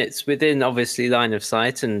 8 minutes within obviously line of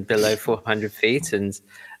sight and below 400 feet and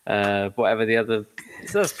whatever the other.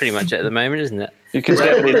 So that's pretty much it at the moment, isn't it? You can see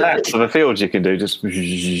how many laps of the field you can do. Just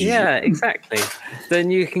Yeah, exactly.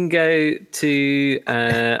 Then you can go to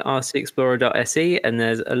rcexplorer.se and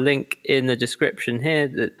there's a link in the description here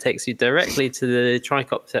that takes you directly to the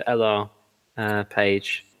Tricopter LR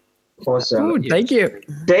page. Awesome. Oh, thank you.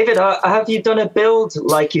 David, have you done a build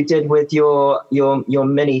like you did with your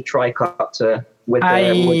mini tricopter with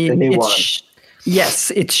the new one?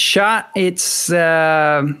 Yes, it's shot. It's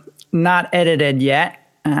not edited yet.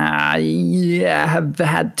 I have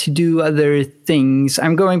had to do other things.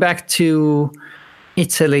 I'm going back to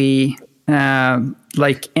Italy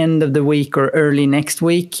like end of the week or early next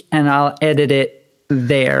week, and I'll edit it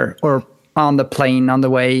there or on the plane on the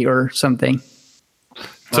way or something.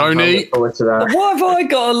 Tony, Forward to that. Why have I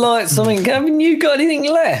got to light something? Haven't you got anything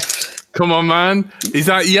left? come on, man. Is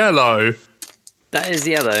that yellow? That is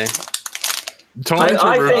yellow. Time I to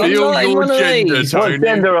think- reveal I'm your lighting one of gender, these. Tony. what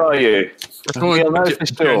gender are you? Come on, Yeah, no, for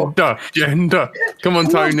sure. gender. Come on,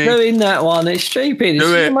 I'm Tony. not doing that one. It's stupid. It's Do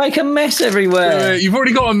going it. to make a mess everywhere. You've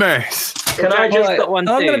already got a mess. Can I Jack, just you've got one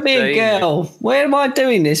I'm too, going to be so a girl. Where am I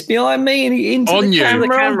doing this? Behind me and into On the you. To the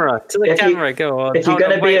camera? camera. To the If you- camera. Go on. if you're Hold on,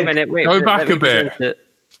 gonna be wait a- a minute. Wait Go a minute, back let me a bit. present it.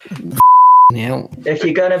 Yeah. if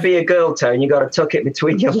you're gonna be a girl tone, you got to tuck it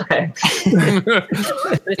between your legs.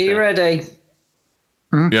 Are you ready?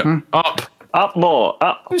 Yeah. Up. Up more.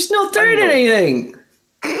 Up. It's not doing anything.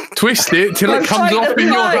 Twist it till it I'm comes taking off the in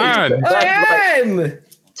your blade. hand. I am.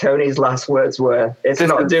 Tony's last words were, "It's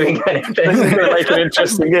not doing This is anything." going to make an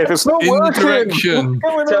interesting game. It's not In working. direction.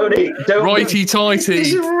 Tony, don't Righty This tighty.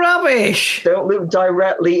 is rubbish. don't look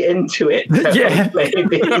directly into it. Tony, Yeah.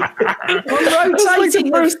 maybe. I'm That's like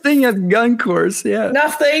rotating the first thing at gun course. Yeah.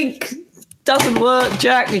 Nothing. Doesn't work,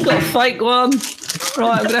 Jack. You've got a fake one.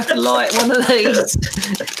 Right, I'm going to have to light one of these.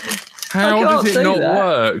 How I does can't it do not that.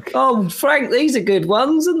 work? Oh, Frank, these are good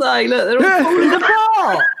ones, aren't they? Look, they're all falling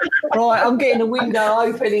apart. Right, I'm getting the window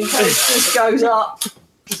open in case this goes up.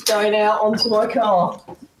 It's going out onto my car.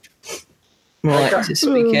 Right, just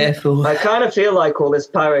be careful. I kind of feel like all this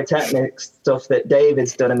pyrotechnics stuff that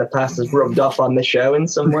David's done in the past has rubbed off on the show in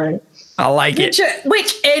some way. I like it.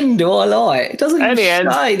 Which end do I like? It doesn't even Any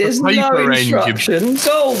end. say. There's The no paper end, you- instructions.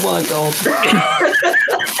 Oh my god!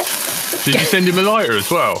 Did you send him a lighter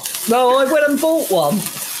as well? No, I went and bought one.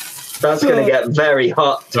 That's going to get very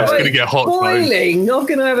hot. That's Tony. going to get hot, Tone. Boiling. I'm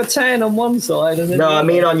going to have a tan on one side and then. No, the I other.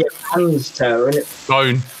 mean on your hands, Tone.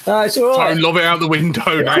 Tone. No, it's all Tone, right. lob it out the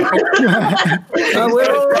window now. No,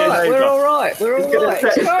 we're all right. We're all right. We're all gonna right. set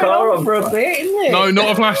It's his going car on on for a fire. bit, isn't it? No,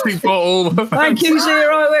 not a plastic bottle. Thank you,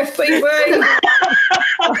 Zero FPV.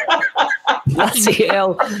 Bloody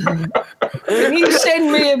hell. Can you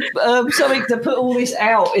send me something to put all this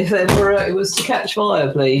out if ever it was to catch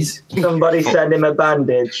fire, please? Somebody send him a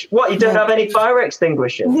bandage. What, you don't have any fire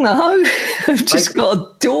extinguishers? No, I've just got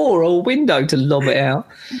a door or window to lob it out.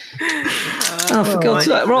 Oh, for God's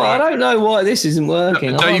sake. Right, I don't know why this isn't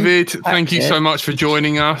working. David, thank you so much for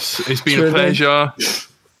joining us. It's been a pleasure.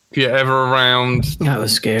 If you're ever around, That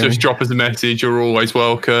was scary. just drop us a message. You're always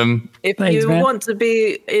welcome. If Thanks, you man. want to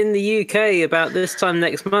be in the UK about this time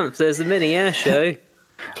next month, there's the mini air show.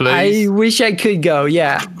 Please. I wish I could go.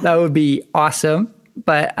 Yeah, that would be awesome.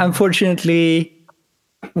 But unfortunately,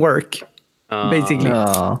 work. Basically,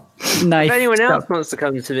 Oh. knife. If anyone stuff. else wants to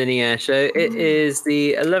come to Mini Air Show, it is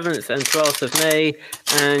the 11th and 12th of May,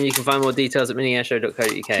 and you can find more details at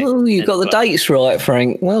miniairshow.co.uk. Oh, you got the dates right,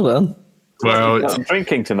 Frank. Well done. Well, I'm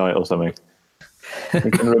drinking tonight or something.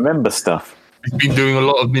 You can remember stuff. we've been doing a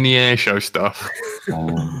lot of mini air show stuff.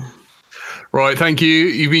 Right, thank you.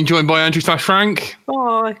 You've been joined by Andrew / Frank.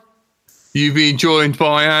 Bye. You've been joined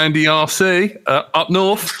by Andy RC up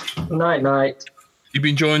north. Night, night. You've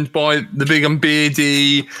been joined by the big and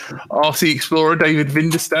beardy RC Explorer, David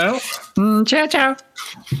Vinderstale. Ciao, ciao.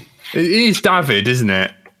 It is David, isn't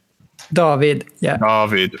it? David. Yeah.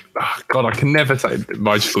 David. Oh, God, I can never say it.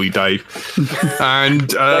 I just call you Dave. And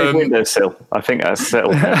Dave Windowsill. I think that's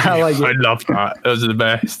settled. I like I it. love that. Those are the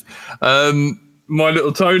best. My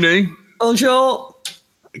little Tony, Bonjour.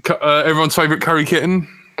 everyone's favourite curry kitten.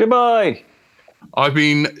 Goodbye. I've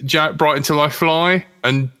been Jack Brighton Till I Fly.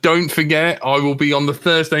 And don't forget, I will be on the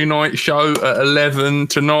Thursday night show at 11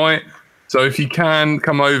 tonight. So if you can,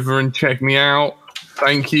 come over and check me out.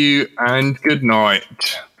 Thank you and good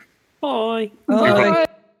night. Bye. Bye.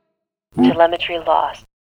 Telemetry lost.